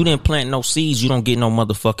 nigga, if you didn't plant no seeds, you don't get no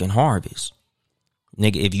motherfucking harvest.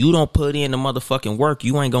 Nigga, if you don't put in the motherfucking work,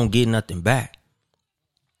 you ain't gonna get nothing back.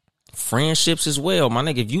 Friendships as well, my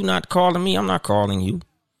nigga. If you not calling me, I'm not calling you.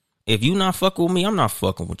 If you not fucking with me, I'm not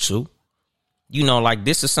fucking with you. You know, like,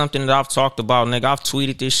 this is something that I've talked about, nigga. I've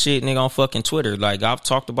tweeted this shit, nigga, on fucking Twitter. Like, I've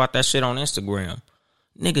talked about that shit on Instagram.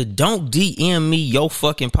 Nigga, don't DM me your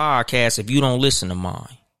fucking podcast if you don't listen to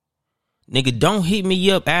mine. Nigga, don't hit me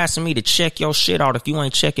up asking me to check your shit out if you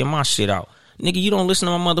ain't checking my shit out. Nigga, you don't listen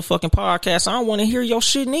to my motherfucking podcast. I don't want to hear your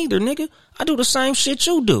shit neither, nigga. I do the same shit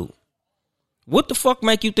you do. What the fuck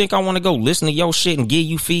make you think I want to go listen to your shit and give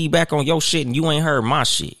you feedback on your shit and you ain't heard my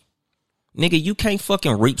shit? Nigga, you can't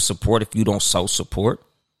fucking reap support if you don't sow support.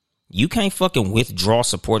 You can't fucking withdraw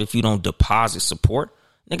support if you don't deposit support.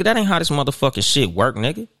 Nigga, that ain't how this motherfucking shit work,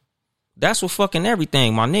 nigga. That's what fucking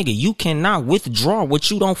everything, my nigga. You cannot withdraw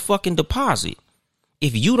what you don't fucking deposit.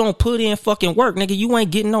 If you don't put in fucking work, nigga, you ain't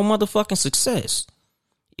getting no motherfucking success.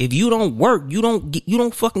 If you don't work, you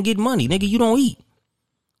don't fucking get money, nigga. You don't eat.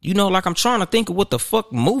 You know, like I'm trying to think of what the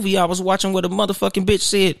fuck movie I was watching where the motherfucking bitch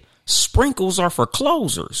said sprinkles are for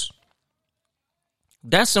closers.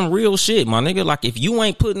 That's some real shit, my nigga. Like, if you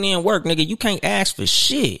ain't putting in work, nigga, you can't ask for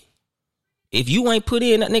shit. If you ain't put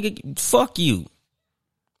in that, nigga, fuck you.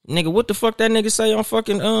 Nigga, what the fuck that nigga say on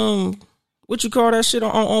fucking, what you call that shit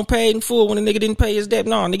on paid in full when the nigga didn't pay his debt?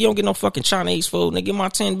 No, nigga, you don't get no fucking Chinese food. Nigga, get my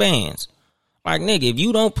 10 bands. Like, nigga, if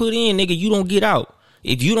you don't put in, nigga, you don't get out.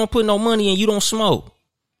 If you don't put no money in, you don't smoke.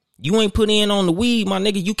 You ain't put in on the weed, my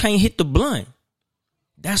nigga, you can't hit the blunt.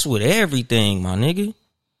 That's with everything, my nigga.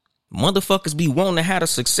 Motherfuckers be wanting to have the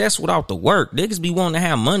success without the work. Niggas be wanting to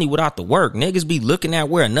have money without the work. Niggas be looking at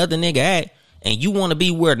where another nigga at, and you want to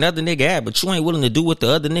be where another nigga at, but you ain't willing to do what the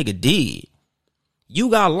other nigga did.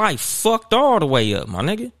 You got life fucked all the way up, my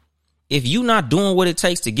nigga. If you not doing what it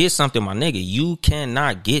takes to get something, my nigga, you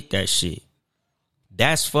cannot get that shit.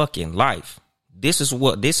 That's fucking life. This is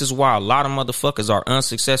why a lot of motherfuckers are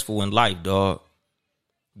unsuccessful in life, dog.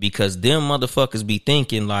 Because them motherfuckers be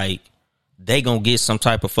thinking like they gonna get some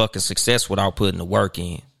type of fucking success without putting the work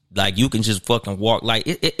in. Like, you can just fucking walk. Like,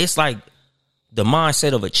 it's like the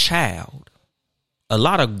mindset of a child. A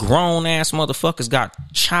lot of grown ass motherfuckers got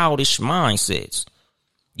childish mindsets.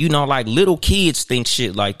 You know, like little kids think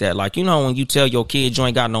shit like that. Like, you know, when you tell your kid you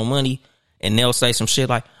ain't got no money and they'll say some shit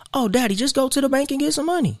like, oh, daddy, just go to the bank and get some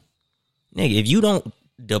money. Nigga, if you don't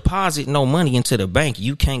deposit no money into the bank,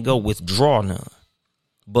 you can't go withdraw none.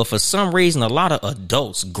 But for some reason, a lot of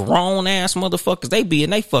adults, grown ass motherfuckers, they be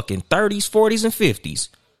in they fucking 30s, 40s, and 50s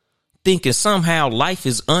thinking somehow life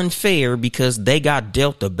is unfair because they got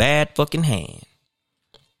dealt a bad fucking hand.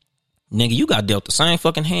 Nigga, you got dealt the same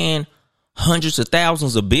fucking hand hundreds of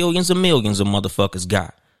thousands of billions of millions of motherfuckers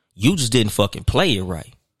got. You just didn't fucking play it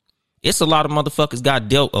right. It's a lot of motherfuckers got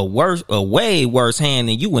dealt a way worse hand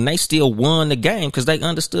than you, and they still won the game because they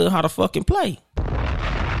understood how to fucking play.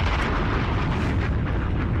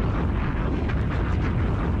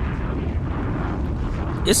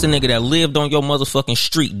 It's a nigga that lived on your motherfucking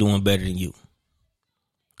street doing better than you.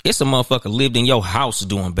 It's a motherfucker lived in your house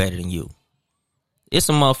doing better than you. It's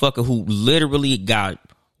a motherfucker who literally got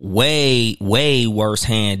way worse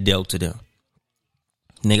hand dealt to them.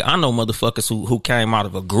 Nigga, I know motherfuckers who came out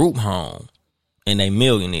of a group home and they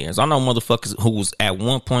millionaires. I know motherfuckers who was at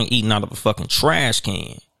one point eating out of a fucking trash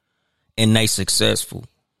can and they successful.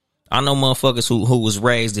 I know motherfuckers who was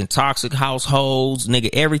raised in toxic households.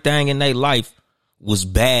 Nigga, everything in their life was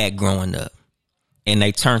bad growing up. And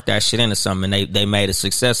they turned that shit into something and they made a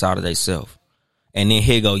success out of themselves. And then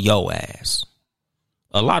here go your ass.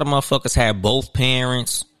 A lot of motherfuckers had both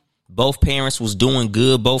parents. Both parents was doing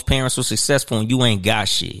good. Both parents were successful and you ain't got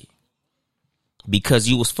shit. Because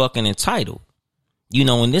you was fucking entitled. You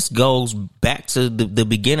know, and this goes back to the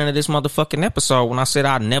beginning of this motherfucking episode when I said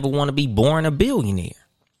I never want to be born a billionaire.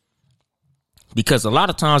 Because a lot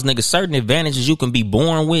of times, nigga, certain advantages you can be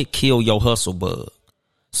born with kill your hustle bug.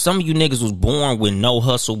 Some of you niggas was born with no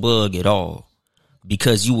hustle bug at all.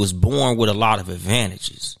 Because you was born with a lot of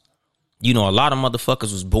advantages. You know, a lot of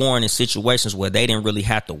motherfuckers was born in situations where they didn't really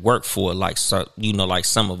have to work for it like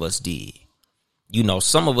some of us did. You know,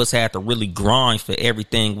 some of us had to really grind for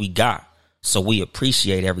everything we got. So we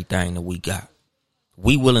appreciate everything that we got.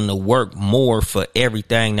 We willing to work more for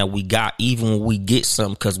everything that we got, even when we get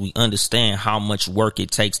something, because we understand how much work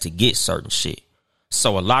it takes to get certain shit.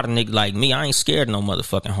 So a lot of niggas like me, I ain't scared of no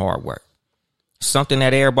motherfucking hard work. Something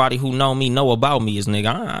that everybody who know me know about me is, nigga,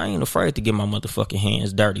 I ain't afraid to get my motherfucking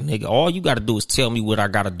hands dirty, nigga. All you got to do is tell me what I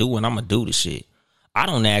got to do and I'm going to do the shit. I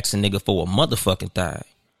don't ask a nigga for a motherfucking thing.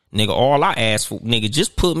 Nigga, all I ask for, nigga,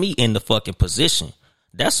 just put me in the fucking position.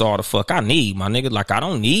 That's all the fuck I need, my nigga. Like, I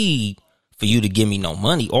don't need for you to give me no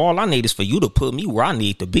money. All I need is for you to put me where I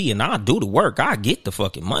need to be and I'll do the work. I get the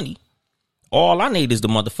fucking money. All I need is the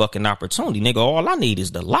motherfucking opportunity, nigga. All I need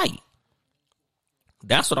is the light.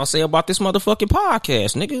 That's what I say about this motherfucking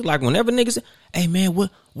podcast, nigga. Like, whenever niggas say, hey, man,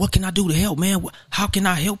 what can I do to help, man? How can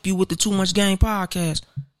I help you with the Too Much Game podcast?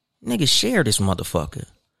 Nigga, share this motherfucker.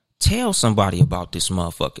 Tell somebody about this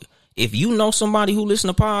motherfucker. If you know somebody who listen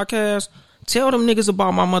to podcasts, tell them niggas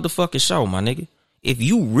about my motherfucking show, my nigga. If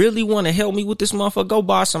you really want to help me with this motherfucker, go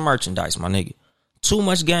buy some merchandise, my nigga. Too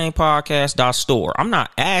Much Game Podcast.store. I'm not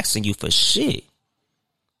asking you for shit.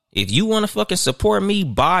 If you want to fucking support me,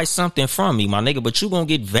 buy something from me, my nigga. But you going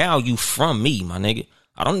to get value from me, my nigga.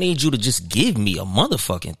 I don't need you to just give me a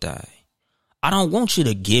motherfucking thing. I don't want you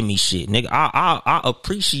to give me shit, nigga. I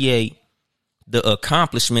appreciate the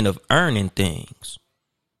accomplishment of earning things.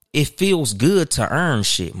 It feels good to earn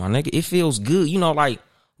shit, my nigga. It feels good. You know, like,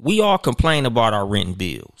 we all complain about our rent and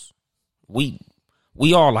bills.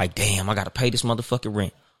 We all like, damn, I got to pay this motherfucking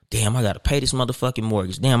rent. Damn, I got to pay this motherfucking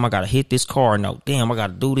mortgage. Damn, I got to hit this car note. Damn, I got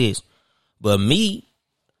to do this. But me,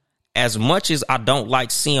 as much as I don't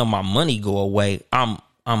like seeing my money go away, I'm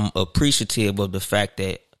appreciative of the fact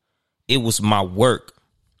that it was my work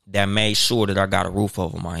that made sure that I got a roof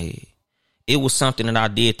over my head. It was something that I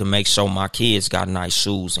did to make sure my kids got nice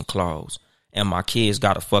shoes and clothes, and my kids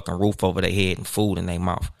got a fucking roof over their head and food in their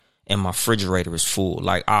mouth, and my refrigerator is full.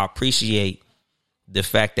 Like, I appreciate the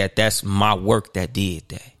fact that that's my work that did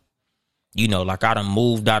that. You know, like, I done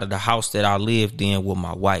moved out of the house that I lived in with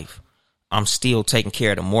my wife. I'm still taking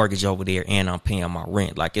care of the mortgage over there, and I'm paying my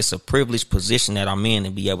rent. Like, it's a privileged position that I'm in to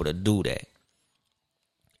be able to do that.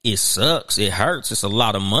 It sucks. It hurts. It's a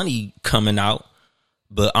lot of money coming out.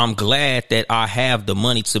 But I'm glad that I have the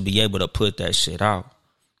money to be able to put that shit out.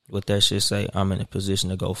 What that shit say? I'm in a position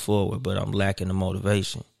to go forward, but I'm lacking the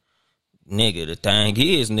motivation. Nigga, the thing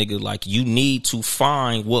is, nigga, like, you need to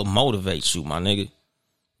find what motivates you, my nigga.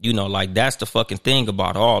 You know, like, that's the fucking thing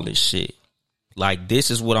about all this shit. Like,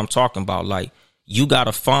 this is what I'm talking about. Like, you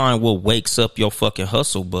gotta find what wakes up your fucking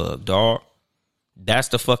hustle bug, dog. That's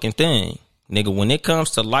the fucking thing. Nigga, when it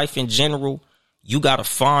comes to life in general, you gotta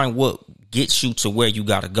find what gets you to where you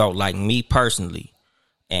gotta go. Like, me personally.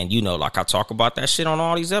 And, you know, like, I talk about that shit on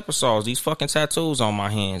all these episodes. These fucking tattoos on my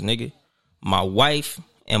hands, nigga. My wife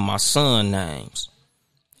and my son names.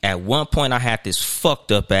 At one point, I had this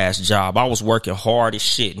fucked up ass job. I was working hard as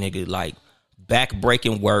shit, nigga. Like,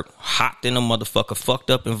 back-breaking work, hot in a motherfucker, fucked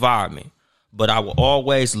up environment. But I will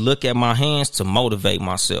always look at my hands to motivate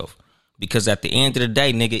myself. Because at the end of the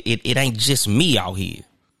day, nigga, it ain't just me out here.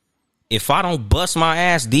 If I don't bust my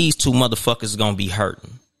ass, these two motherfuckers gonna be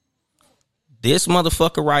hurting. This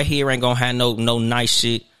motherfucker right here ain't gonna have no nice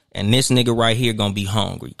shit. And this nigga right here gonna be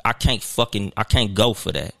hungry. I can't go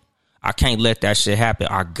for that. I can't let that shit happen.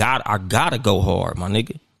 I gotta go hard, my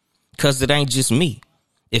nigga. Cause it ain't just me.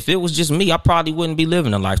 If it was just me, I probably wouldn't be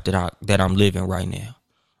living the life that I'm living right now.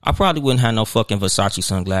 I probably wouldn't have no fucking Versace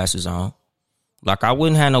sunglasses on. Like, I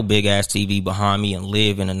wouldn't have no big ass TV behind me and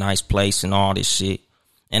live in a nice place and all this shit.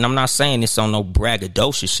 And I'm not saying this on no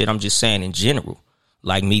braggadocious shit. I'm just saying in general.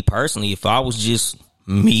 Like, me personally, if I was just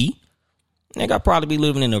me, nigga, I'd probably be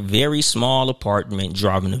living in a very small apartment,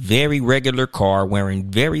 driving a very regular car, wearing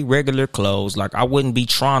very regular clothes. Like, I wouldn't be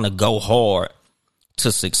trying to go hard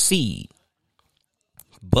to succeed.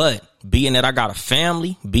 But being that I got a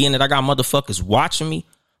family, being that I got motherfuckers watching me,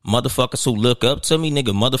 motherfuckers who look up to me,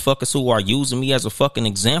 nigga, motherfuckers who are using me as a fucking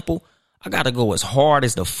example, I gotta go as hard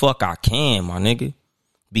as the fuck I can, my nigga.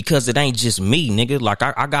 Because it ain't just me, nigga. Like,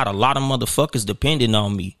 I got a lot of motherfuckers depending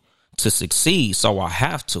on me to succeed, so I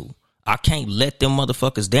have to. I can't let them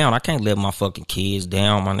motherfuckers down. I can't let my fucking kids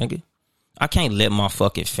down, my nigga. I can't let my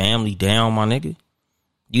fucking family down, my nigga.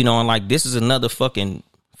 You know, and like, this is another fucking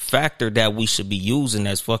factor that we should be using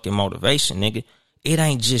as fucking motivation, nigga. It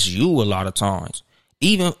ain't just you a lot of times.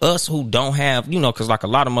 Even us who don't have, you know, because like a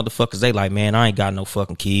lot of motherfuckers, they like, man, I ain't got no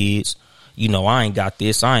fucking kids. You know, I ain't got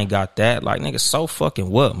this, I ain't got that. Like, nigga, so fucking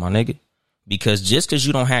what, my nigga? Because just because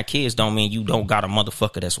you don't have kids don't mean you don't got a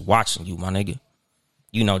motherfucker that's watching you, my nigga.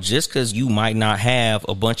 You know, just because you might not have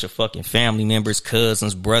a bunch of fucking family members,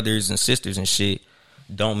 cousins, brothers, and sisters and shit,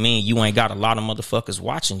 don't mean you ain't got a lot of motherfuckers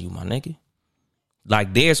watching you, my nigga.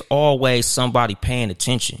 Like, there's always somebody paying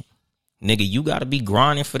attention. Nigga, you got to be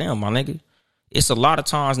grinding for them, my nigga. It's a lot of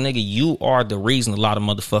times, nigga, you are the reason a lot of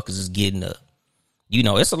motherfuckers is getting up. You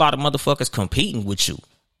know, it's a lot of motherfuckers competing with you.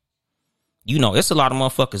 You know, it's a lot of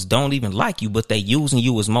motherfuckers don't even like you, but they using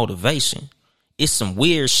you as motivation. It's some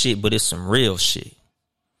weird shit, but it's some real shit.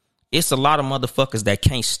 It's a lot of motherfuckers that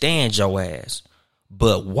can't stand your ass.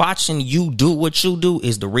 But watching you do what you do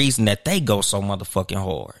is the reason that they go so motherfucking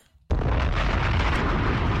hard.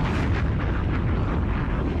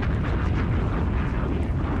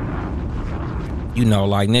 You know,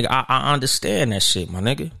 like, nigga, I understand that shit, my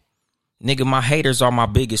nigga. Nigga, my haters are my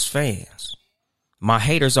biggest fans. My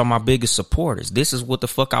haters are my biggest supporters. This is what the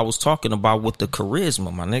fuck I was talking about with the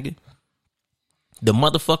charisma, my nigga. The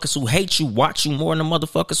motherfuckers who hate you watch you more than the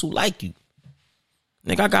motherfuckers who like you.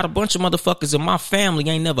 Nigga, I got a bunch of motherfuckers in my family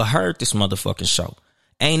ain't never heard this motherfucking show.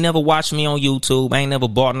 Ain't never watched me on YouTube. Ain't never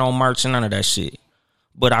bought no merch and none of that shit.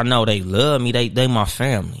 But I know they love me. They my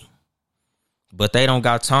family. But they don't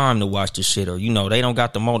got time to watch this shit, or, you know, they don't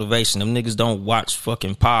got the motivation. Them niggas don't watch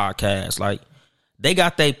fucking podcasts. Like, they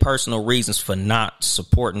got their personal reasons for not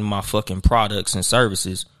supporting my fucking products and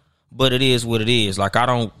services. But it is what it is. Like, I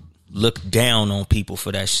don't look down on people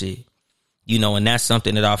for that shit. You know, and that's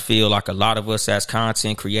something that I feel like a lot of us as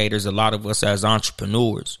content creators, a lot of us as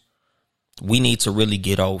entrepreneurs, we need to really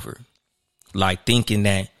get over. Like, thinking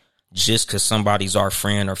that just because somebody's our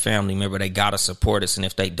friend or family member, they gotta support us. And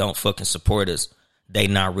if they don't fucking support us, they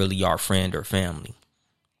not really our friend or family.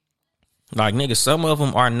 Like, nigga, some of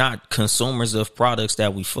them are not consumers of products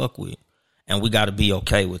that we fuck with. And we gotta be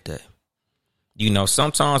okay with that. You know,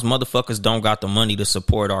 sometimes motherfuckers don't got the money to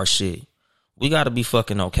support our shit. We gotta be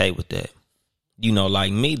fucking okay with that. You know,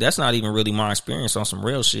 like me, that's not even really my experience on some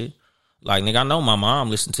real shit. Like, nigga, I know my mom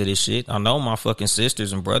listened to this shit. I know my fucking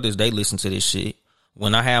sisters and brothers, they listen to this shit.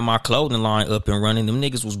 When I had my clothing line up and running, them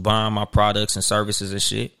niggas was buying my products and services and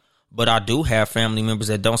shit. But I do have family members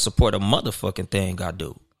that don't support a motherfucking thing I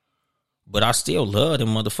do. But I still love them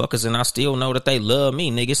motherfuckers, and I still know that they love me,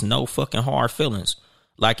 nigga. It's no fucking hard feelings.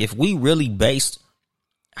 Like, if we really based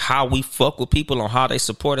how we fuck with people on how they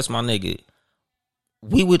support us, my nigga,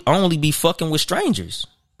 we would only be fucking with strangers.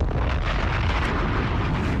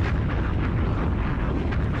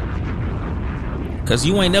 Cause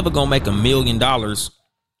you ain't never gonna make $1 million out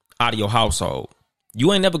of your household.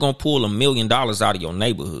 You ain't never gonna pull $1 million out of your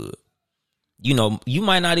neighborhood. You know, you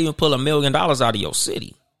might not even pull $1 million out of your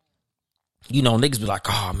city. You know, niggas be like,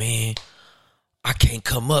 oh man, I can't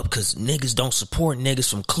come up because niggas don't support niggas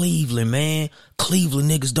from Cleveland, man. Cleveland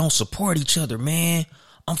niggas don't support each other, man.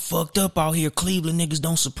 I'm fucked up out here. Cleveland niggas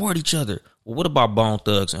don't support each other. Well, what about Bone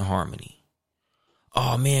Thugs and Harmony?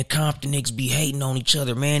 Oh man, Compton niggas be hating on each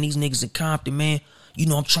other, man. These niggas in Compton, man. You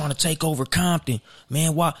know, I'm trying to take over Compton.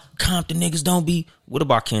 Man, why Compton niggas don't be? What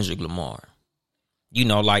about Kendrick Lamar? You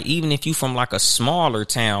know, like, even if you from like a smaller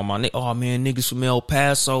town, my nigga, oh man, niggas from El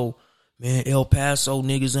Paso, man, El Paso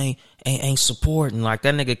niggas ain't supporting. Like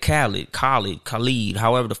that nigga Khalid,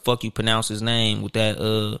 however the fuck you pronounce his name with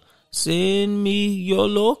that, send me your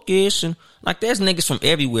location. Like, there's niggas from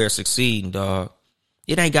everywhere succeeding, dog.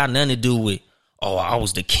 It ain't got nothing to do with, oh, I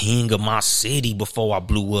was the king of my city before I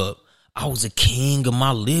blew up. I was the king of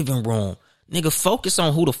my living room. Nigga, focus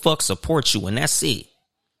on who the fuck supports you, and that's it.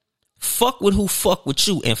 Fuck with who fuck with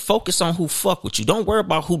you, and focus on who fuck with you. Don't worry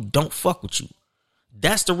about who don't fuck with you.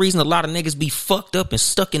 That's the reason a lot of niggas be fucked up and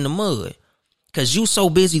stuck in the mud. Cause you so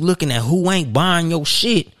busy looking at who ain't buying your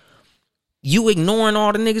shit, you ignoring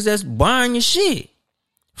all the niggas that's buying your shit.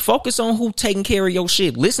 Focus on who taking care of your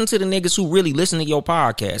shit. Listen to the niggas who really listen to your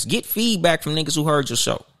podcast. Get feedback from niggas who heard your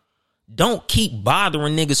show. Don't keep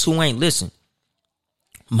bothering niggas who ain't listen.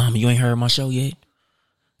 Mama, you ain't heard my show yet?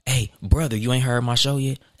 Hey, brother, you ain't heard my show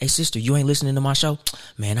yet? Hey, sister, you ain't listening to my show?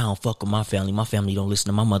 Man, I don't fuck with my family. My family don't listen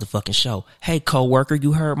to my motherfucking show. Hey, coworker,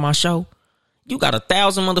 you heard my show? You got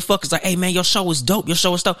 1,000 motherfuckers like, hey, man, your show is dope. Your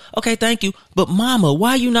show is dope. Okay, thank you. But mama,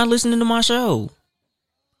 why you not listening to my show?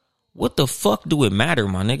 What the fuck do it matter,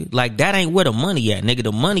 my nigga? Like, that ain't where the money at, nigga.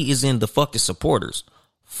 The money is in the fucking supporters.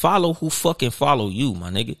 Follow who fucking follow you, my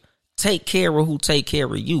nigga. Take care of who take care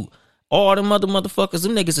of you. All them other motherfuckers,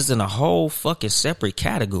 them niggas is in a whole fucking separate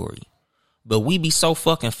category. But we be so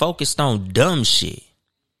fucking focused on dumb shit.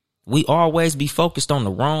 We always be focused on the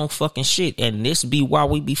wrong fucking shit. And this be why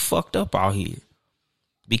we be fucked up out here.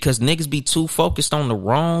 Because niggas be too focused on the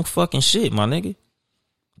wrong fucking shit, my nigga.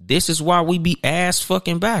 This is why we be ass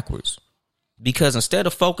fucking backwards. Because instead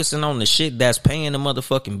of focusing on the shit that's paying the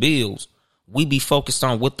motherfucking bills, we be focused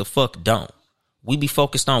on what the fuck don't. We be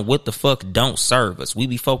focused on what the fuck don't serve us. We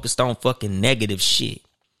be focused on fucking negative shit.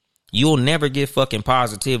 You'll never get fucking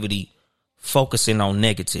positivity focusing on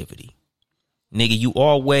negativity. Nigga, you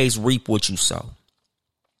always reap what you sow.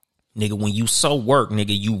 Nigga, when you sow work,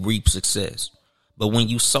 nigga, you reap success. But when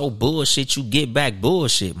you sow bullshit, you get back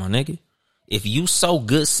bullshit, my nigga. If you sow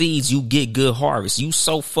good seeds, you get good harvest. You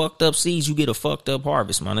sow fucked up seeds, you get a fucked up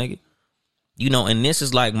harvest, my nigga. You know, and this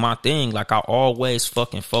is like my thing. Like, I always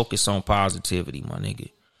fucking focus on positivity, my nigga.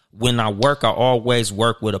 When I work, I always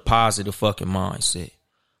work with a positive fucking mindset.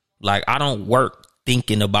 Like, I don't work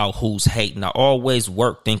thinking about who's hating. I always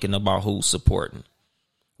work thinking about who's supporting.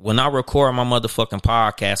 When I record my motherfucking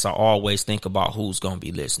podcast, I always think about who's going to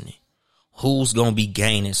be listening. Who's going to be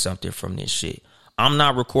gaining something from this shit. I'm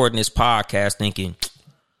not recording this podcast thinking,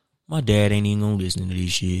 my dad ain't even going to listen to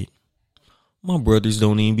this shit. My brothers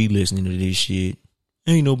don't even be listening to this shit.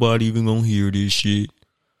 Ain't nobody even gonna hear this shit.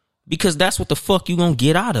 Because that's what the fuck you gonna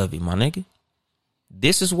get out of it, my nigga.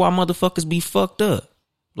 This is why motherfuckers be fucked up.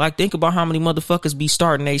 Like, think about how many motherfuckers be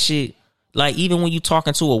starting they shit. Like, even when you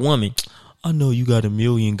talking to a woman, I know you got 1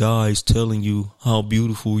 million guys telling you how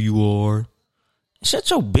beautiful you are. Shut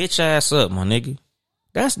your bitch ass up, my nigga.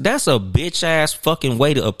 That's a bitch ass fucking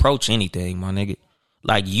way to approach anything, my nigga.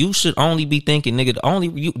 Like, you should only be thinking, nigga,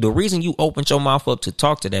 the reason you opened your mouth up to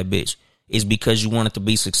talk to that bitch is because you wanted to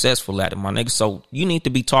be successful at it, my nigga. So you need to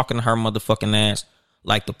be talking to her motherfucking ass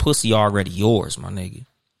like the pussy already yours, my nigga.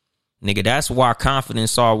 Nigga, that's why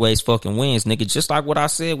confidence always fucking wins, nigga. Just like what I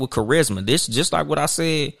said with charisma. This just like what I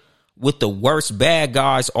said with the worst bad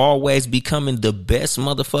guys always becoming the best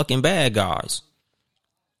motherfucking bad guys.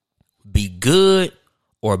 Be good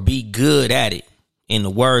or be good at it. In the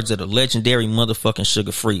words of the legendary motherfucking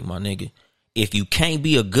Sugar Free, my nigga. If you can't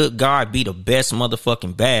be a good guy, be the best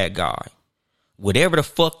motherfucking bad guy. Whatever the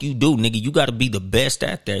fuck you do, nigga, you gotta be the best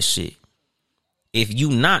at that shit. If you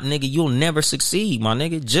not, nigga, you'll never succeed, my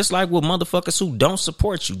nigga. Just like with motherfuckers who don't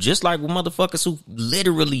support you. Just like with motherfuckers who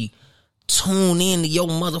literally tune in to your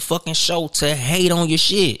motherfucking show to hate on your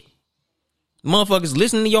shit. Motherfuckers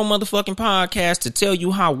listening to your motherfucking podcast to tell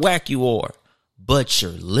you how whack you are. But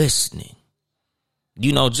you're listening.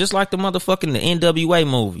 You know, just like the motherfucking the NWA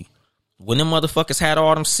movie. When them motherfuckers had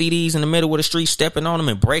all them CDs in the middle of the street, stepping on them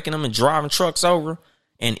and breaking them and driving trucks over.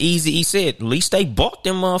 And Eazy-E said, at least they bought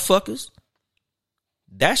them motherfuckers.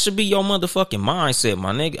 That should be your motherfucking mindset,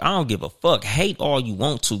 my nigga. I don't give a fuck. Hate all you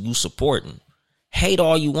want to, you supporting. Hate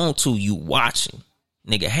all you want to, you watching.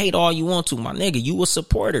 Nigga, hate all you want to, my nigga. You a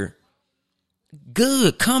supporter.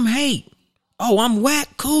 Good, come hate. Oh, I'm whack.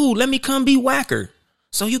 Cool, let me come be whacker.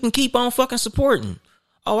 So you can keep on fucking supporting.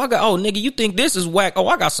 Oh, nigga, you think this is whack? Oh,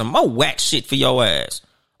 I got some more whack shit for your ass.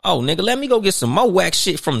 Oh, nigga, let me go get some more whack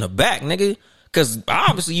shit from the back, nigga. Because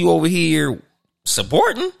obviously you over here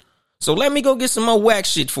supporting. So let me go get some more whack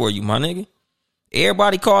shit for you, my nigga.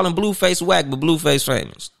 Everybody calling Blueface whack, but Blueface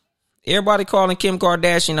famous. Everybody calling Kim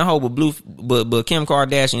Kardashian a hoe, but Kim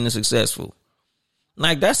Kardashian is successful.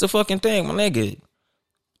 Like, that's the fucking thing, my nigga.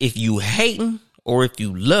 If you hating or if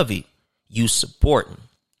you love it, you supporting.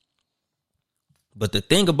 But the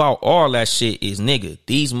thing about all that shit is, nigga,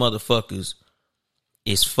 these motherfuckers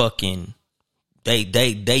is fucking, they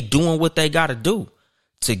doing what they gotta do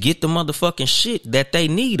to get the motherfucking shit that they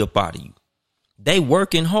need up out of you. They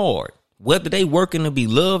working hard. Whether they working to be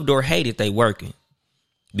loved or hated, they working.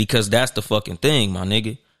 Because that's the fucking thing, my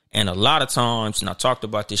nigga. And a lot of times, and I talked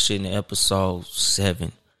about this shit in episode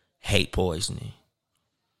 7, hate poisoning.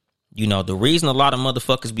 You know, the reason a lot of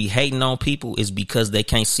motherfuckers be hating on people is because they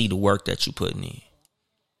can't see the work that you putting in.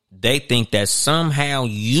 They think that somehow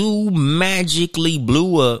you magically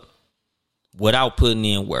blew up without putting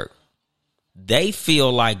in work. They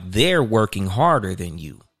feel like they're working harder than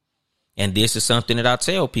you. And this is something that I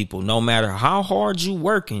tell people. No matter how hard you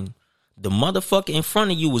working, the motherfucker in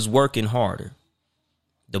front of you is working harder.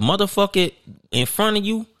 The motherfucker in front of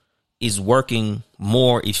you is working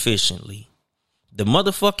more efficiently. The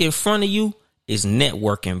motherfucker in front of you is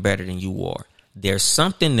networking better than you are. There's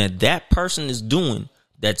something that person is doing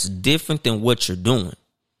that's different than what you're doing.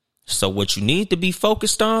 So what you need to be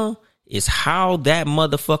focused on is how that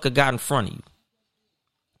motherfucker got in front of you.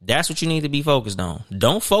 That's what you need to be focused on.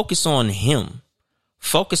 Don't focus on him.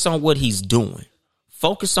 Focus on what he's doing.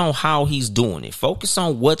 Focus on how he's doing it. Focus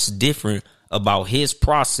on what's different about his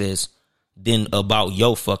process than about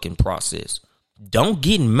your fucking process. Don't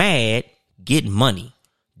get mad, get money.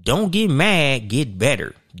 Don't get mad, get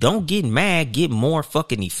better. Don't get mad, get more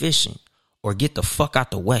fucking efficient. Or get the fuck out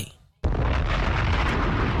the way.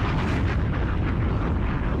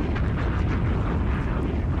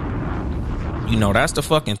 You know, that's the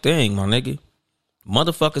fucking thing, my nigga.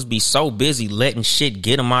 Motherfuckers be so busy letting shit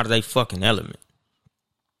get them out of their fucking element.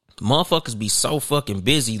 Motherfuckers be so fucking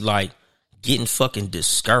busy, like, getting fucking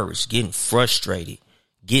discouraged, getting frustrated,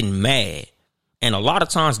 getting mad. And a lot of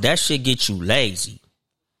times that shit gets you lazy.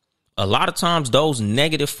 A lot of times those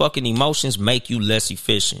negative fucking emotions make you less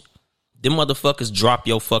efficient. Them motherfuckers drop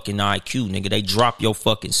your fucking IQ, nigga. They drop your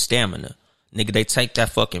fucking stamina. Nigga, they take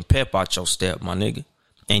that fucking pep out your step, my nigga.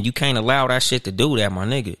 And you can't allow that shit to do that, my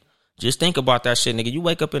nigga. Just think about that shit, nigga. You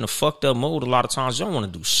wake up in a fucked up mood a lot of times. You don't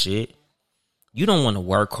want to do shit. You don't want to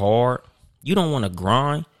work hard. You don't want to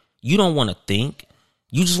grind. You don't want to think.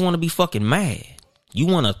 You just want to be fucking mad. You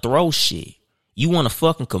want to throw shit. You want to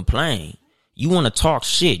fucking complain. You want to talk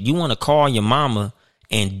shit. You want to call your mama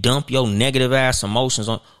and dump your negative ass emotions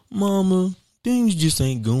on. Mama, things just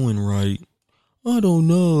ain't going right. I don't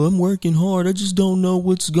know. I'm working hard. I just don't know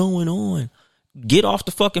what's going on. Get off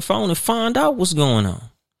the fucking phone and find out what's going on.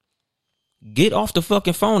 Get off the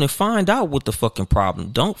fucking phone and find out what the fucking problem.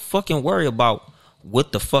 Don't fucking worry about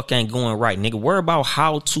what the fuck ain't going right, nigga. Worry about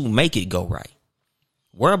how to make it go right.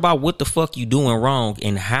 Worry about what the fuck you doing wrong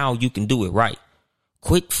and how you can do it right.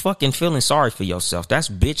 Quit fucking feeling sorry for yourself. That's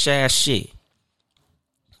bitch ass shit.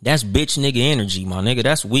 That's bitch nigga energy, my nigga.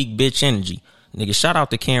 That's weak bitch energy. Nigga, shout out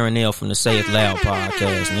to Karen L from the Say It Loud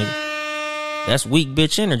podcast, nigga. That's weak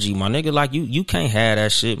bitch energy, my nigga. Like, you can't have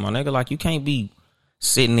that shit, my nigga. Like, you can't be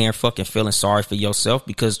sitting there fucking feeling sorry for yourself,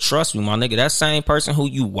 because trust me, my nigga, that same person who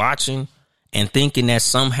you watching and thinking that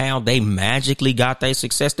somehow they magically got their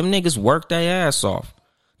success. Them niggas worked their ass off.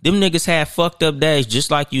 Them niggas had fucked up days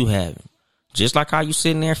just like you having. Just like how you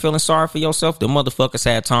sitting there feeling sorry for yourself, them motherfuckers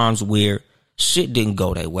had times where shit didn't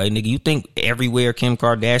go that way, nigga. You think everywhere Kim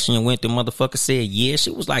Kardashian went, the motherfucker said, yeah,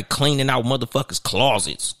 she was like cleaning out motherfuckers'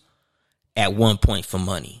 closets at one point for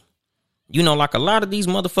money. You know, like a lot of these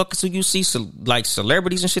motherfuckers who you see, like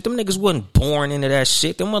celebrities and shit, them niggas wasn't born into that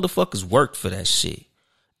shit. Them motherfuckers worked for that shit.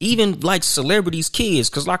 Even like celebrities' kids,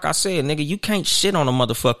 because like I said, nigga, you can't shit on a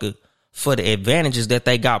motherfucker for the advantages that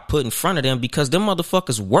they got put in front of them because them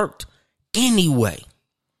motherfuckers worked anyway.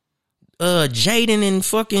 Jaden and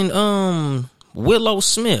fucking Willow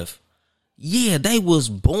Smith, yeah, they was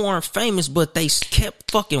born famous, but they kept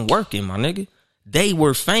fucking working, my nigga. They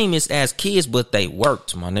were famous as kids, but they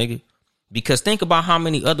worked, my nigga. Because think about how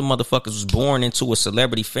many other motherfuckers was born into a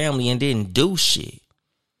celebrity family and didn't do shit.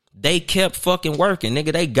 They kept fucking working,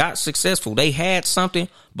 nigga. They got successful. They had something,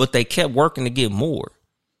 but they kept working to get more.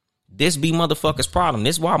 This be motherfuckers' problem.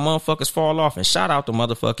 This why motherfuckers fall off. And shout out to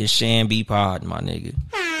motherfucking Shan B Pod, my nigga.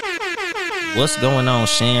 What's going on,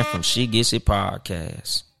 Shan from She Gets It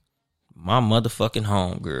Podcast? My motherfucking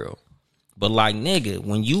homegirl. But like, nigga,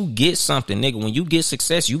 when you get something, nigga, when you get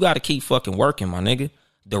success, you got to keep fucking working, my nigga.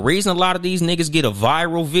 The reason a lot of these niggas get a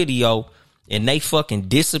viral video and they fucking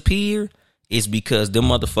disappear is because them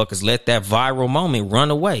motherfuckers let that viral moment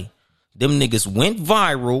run away. Them niggas went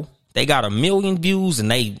viral. They got 1 million views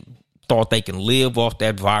and they thought they can live off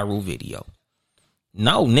that viral video.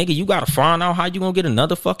 No, nigga, you got to find out how you gonna get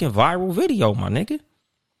another fucking viral video, my nigga.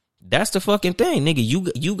 That's the fucking thing,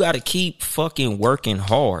 nigga. You got to keep fucking working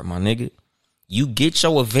hard, my nigga. You get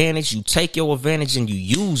your advantage, you take your advantage, and you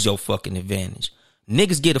use your fucking advantage.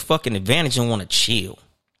 Niggas get a fucking advantage and want to chill.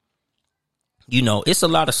 You know, it's a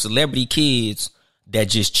lot of celebrity kids that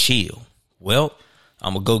just chill. Well,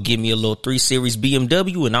 I'm going to go get me a little 3 Series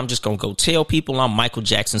BMW and I'm just going to go tell people I'm Michael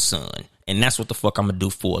Jackson's son. And that's what the fuck I'm going to do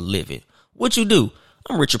for a living. What you do?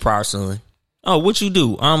 I'm Richard Pryor's son. Oh, what you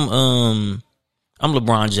do? I'm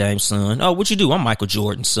LeBron James' son. Oh, what you do? I'm Michael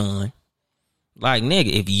Jordan's son. Like,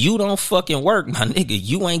 nigga, if you don't fucking work, my nigga,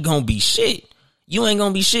 you ain't going to be shit. You ain't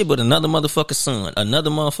gonna be shit but another motherfucking son, another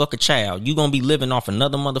motherfucking child. You gonna be living off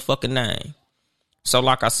another motherfucking name. So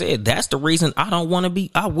like I said, that's the reason I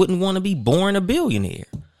wouldn't want to be born a billionaire.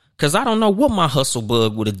 Cause I don't know what my hustle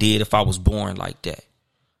bug would have did if I was born like that.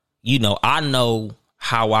 You know, I know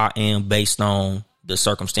how I am based on the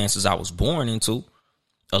circumstances I was born into.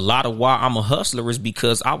 A lot of why I'm a hustler is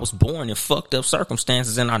because I was born in fucked up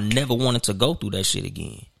circumstances and I never wanted to go through that shit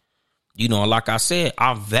again. You know, like I said,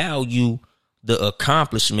 I value the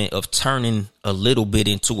accomplishment of turning a little bit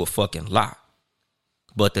into a fucking lot.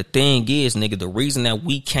 But the thing is, nigga, the reason that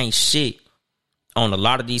we can't shit on a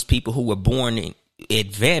lot of these people who were born in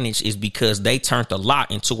advantage is because they turned a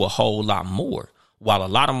lot into a whole lot more. While a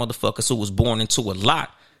lot of motherfuckers who was born into a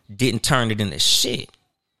lot didn't turn it into shit.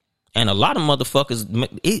 And a lot of motherfuckers,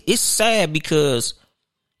 it's sad because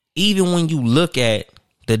even when you look at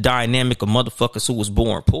the dynamic of motherfuckers who was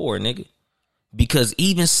born poor, nigga, because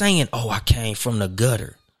even saying, oh, I came from the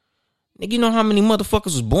gutter. Nigga, you know how many motherfuckers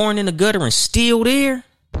was born in the gutter and still there?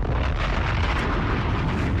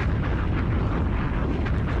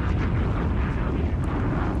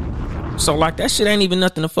 So, like, that shit ain't even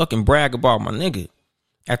nothing to fucking brag about, my nigga.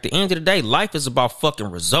 At the end of the day, life is about fucking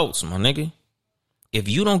results, my nigga. If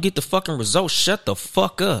you don't get the fucking results, shut the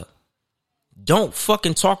fuck up. Don't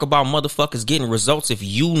fucking talk about motherfuckers getting results if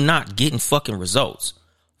you not getting fucking results.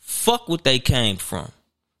 Fuck what they came from.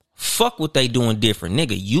 Fuck what they doing different.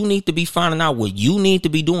 Nigga, you need to be finding out what you need to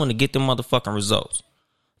be doing to get them motherfucking results.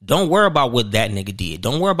 Don't worry about what that nigga did.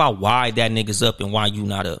 Don't worry about why that nigga's up and why you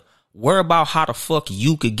not up. Worry about how the fuck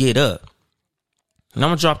you could get up. And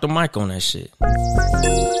I'm gonna drop the mic on that shit.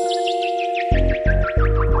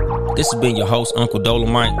 This has been your host, Uncle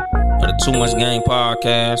Dolomite, of the Too Much Game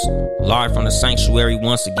Podcast, live from the sanctuary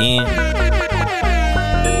once again.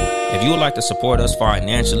 If you would like to support us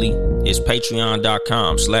financially, it's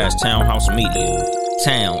patreon.com/townhousemedia.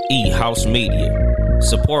 Town E House Media.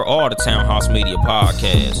 Support all the Townhouse Media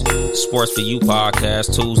podcasts. Sports for You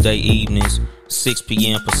podcast, Tuesday evenings, 6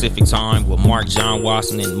 p.m. Pacific time with Mark John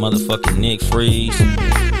Watson and motherfucking Nick Freeze.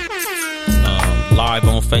 Live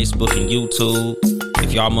on Facebook and YouTube.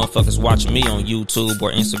 If y'all motherfuckers watching me on YouTube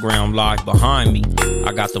or Instagram live behind me,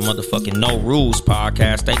 I got the motherfucking No Rules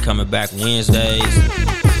podcast. They coming back Wednesdays.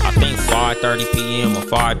 I think 5:30 p.m. or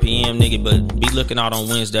 5 p.m. nigga, but be looking out on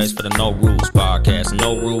Wednesdays for the No Rules podcast.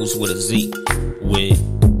 No Rules with a Z, with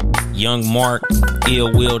Young Mark,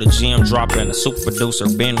 Ill Will, the GM Dropper, and the super producer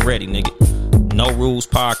Ben Reddy, nigga. No Rules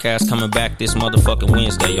podcast coming back this motherfucking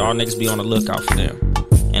Wednesday. Y'all niggas be on the lookout for them.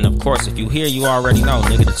 And of course, if you hear, you already know,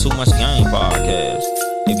 nigga, the Too Much Game podcast.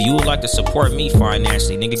 If you would like to support me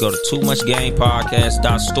financially, nigga, go to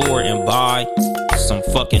toomuchgamepodcast.store and buy some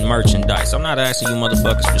fucking merchandise. I'm not asking you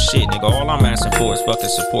motherfuckers for shit, nigga. All I'm asking for is fucking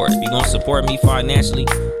support. If you gonna support me financially,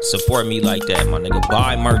 support me like that, my nigga.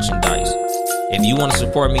 Buy merchandise. If you want to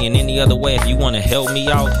support me in any other way, if you want to help me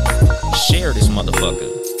out, share this motherfucker.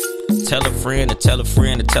 Tell a friend to tell a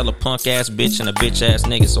friend to tell a punk ass bitch and a bitch ass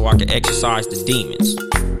nigga so I can exercise the demons.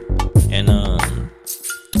 And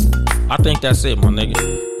I think that's it, my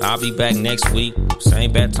nigga. I'll be back next week.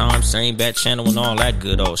 Same bad time, same bad channel and all that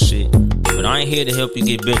good old shit. But I ain't here to help you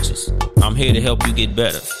get bitches. I'm here to help you get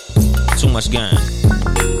better. Too Much Game.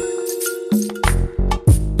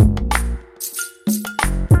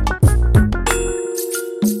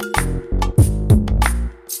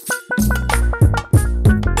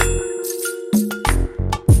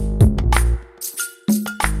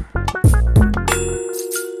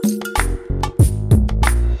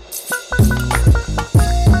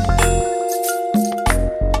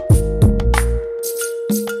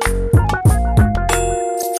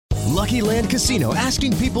 Casino,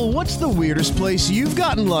 asking people, what's the weirdest place you've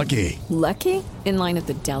gotten lucky? Lucky? In line at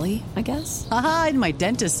the deli, I guess? Aha, in my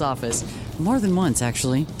dentist's office. More than once,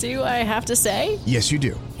 actually. Do I have to say? Yes, you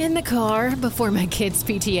do. In the car before my kids'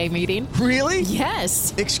 PTA meeting. Really?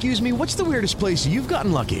 Yes. Excuse me, what's the weirdest place you've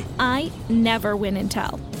gotten lucky? I never win and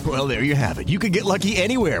tell. Well, there you have it. You can get lucky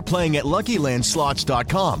anywhere, playing at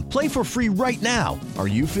LuckyLandSlots.com. Play for free right now. Are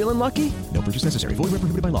you feeling lucky? No purchase necessary. Void where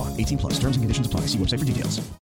prohibited by law. 18+. Terms and conditions apply. See website for details.